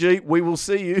rugby Fiji. We will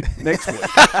see you next week.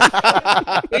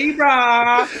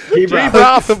 GBRA.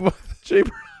 GBRF.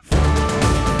 GBRF.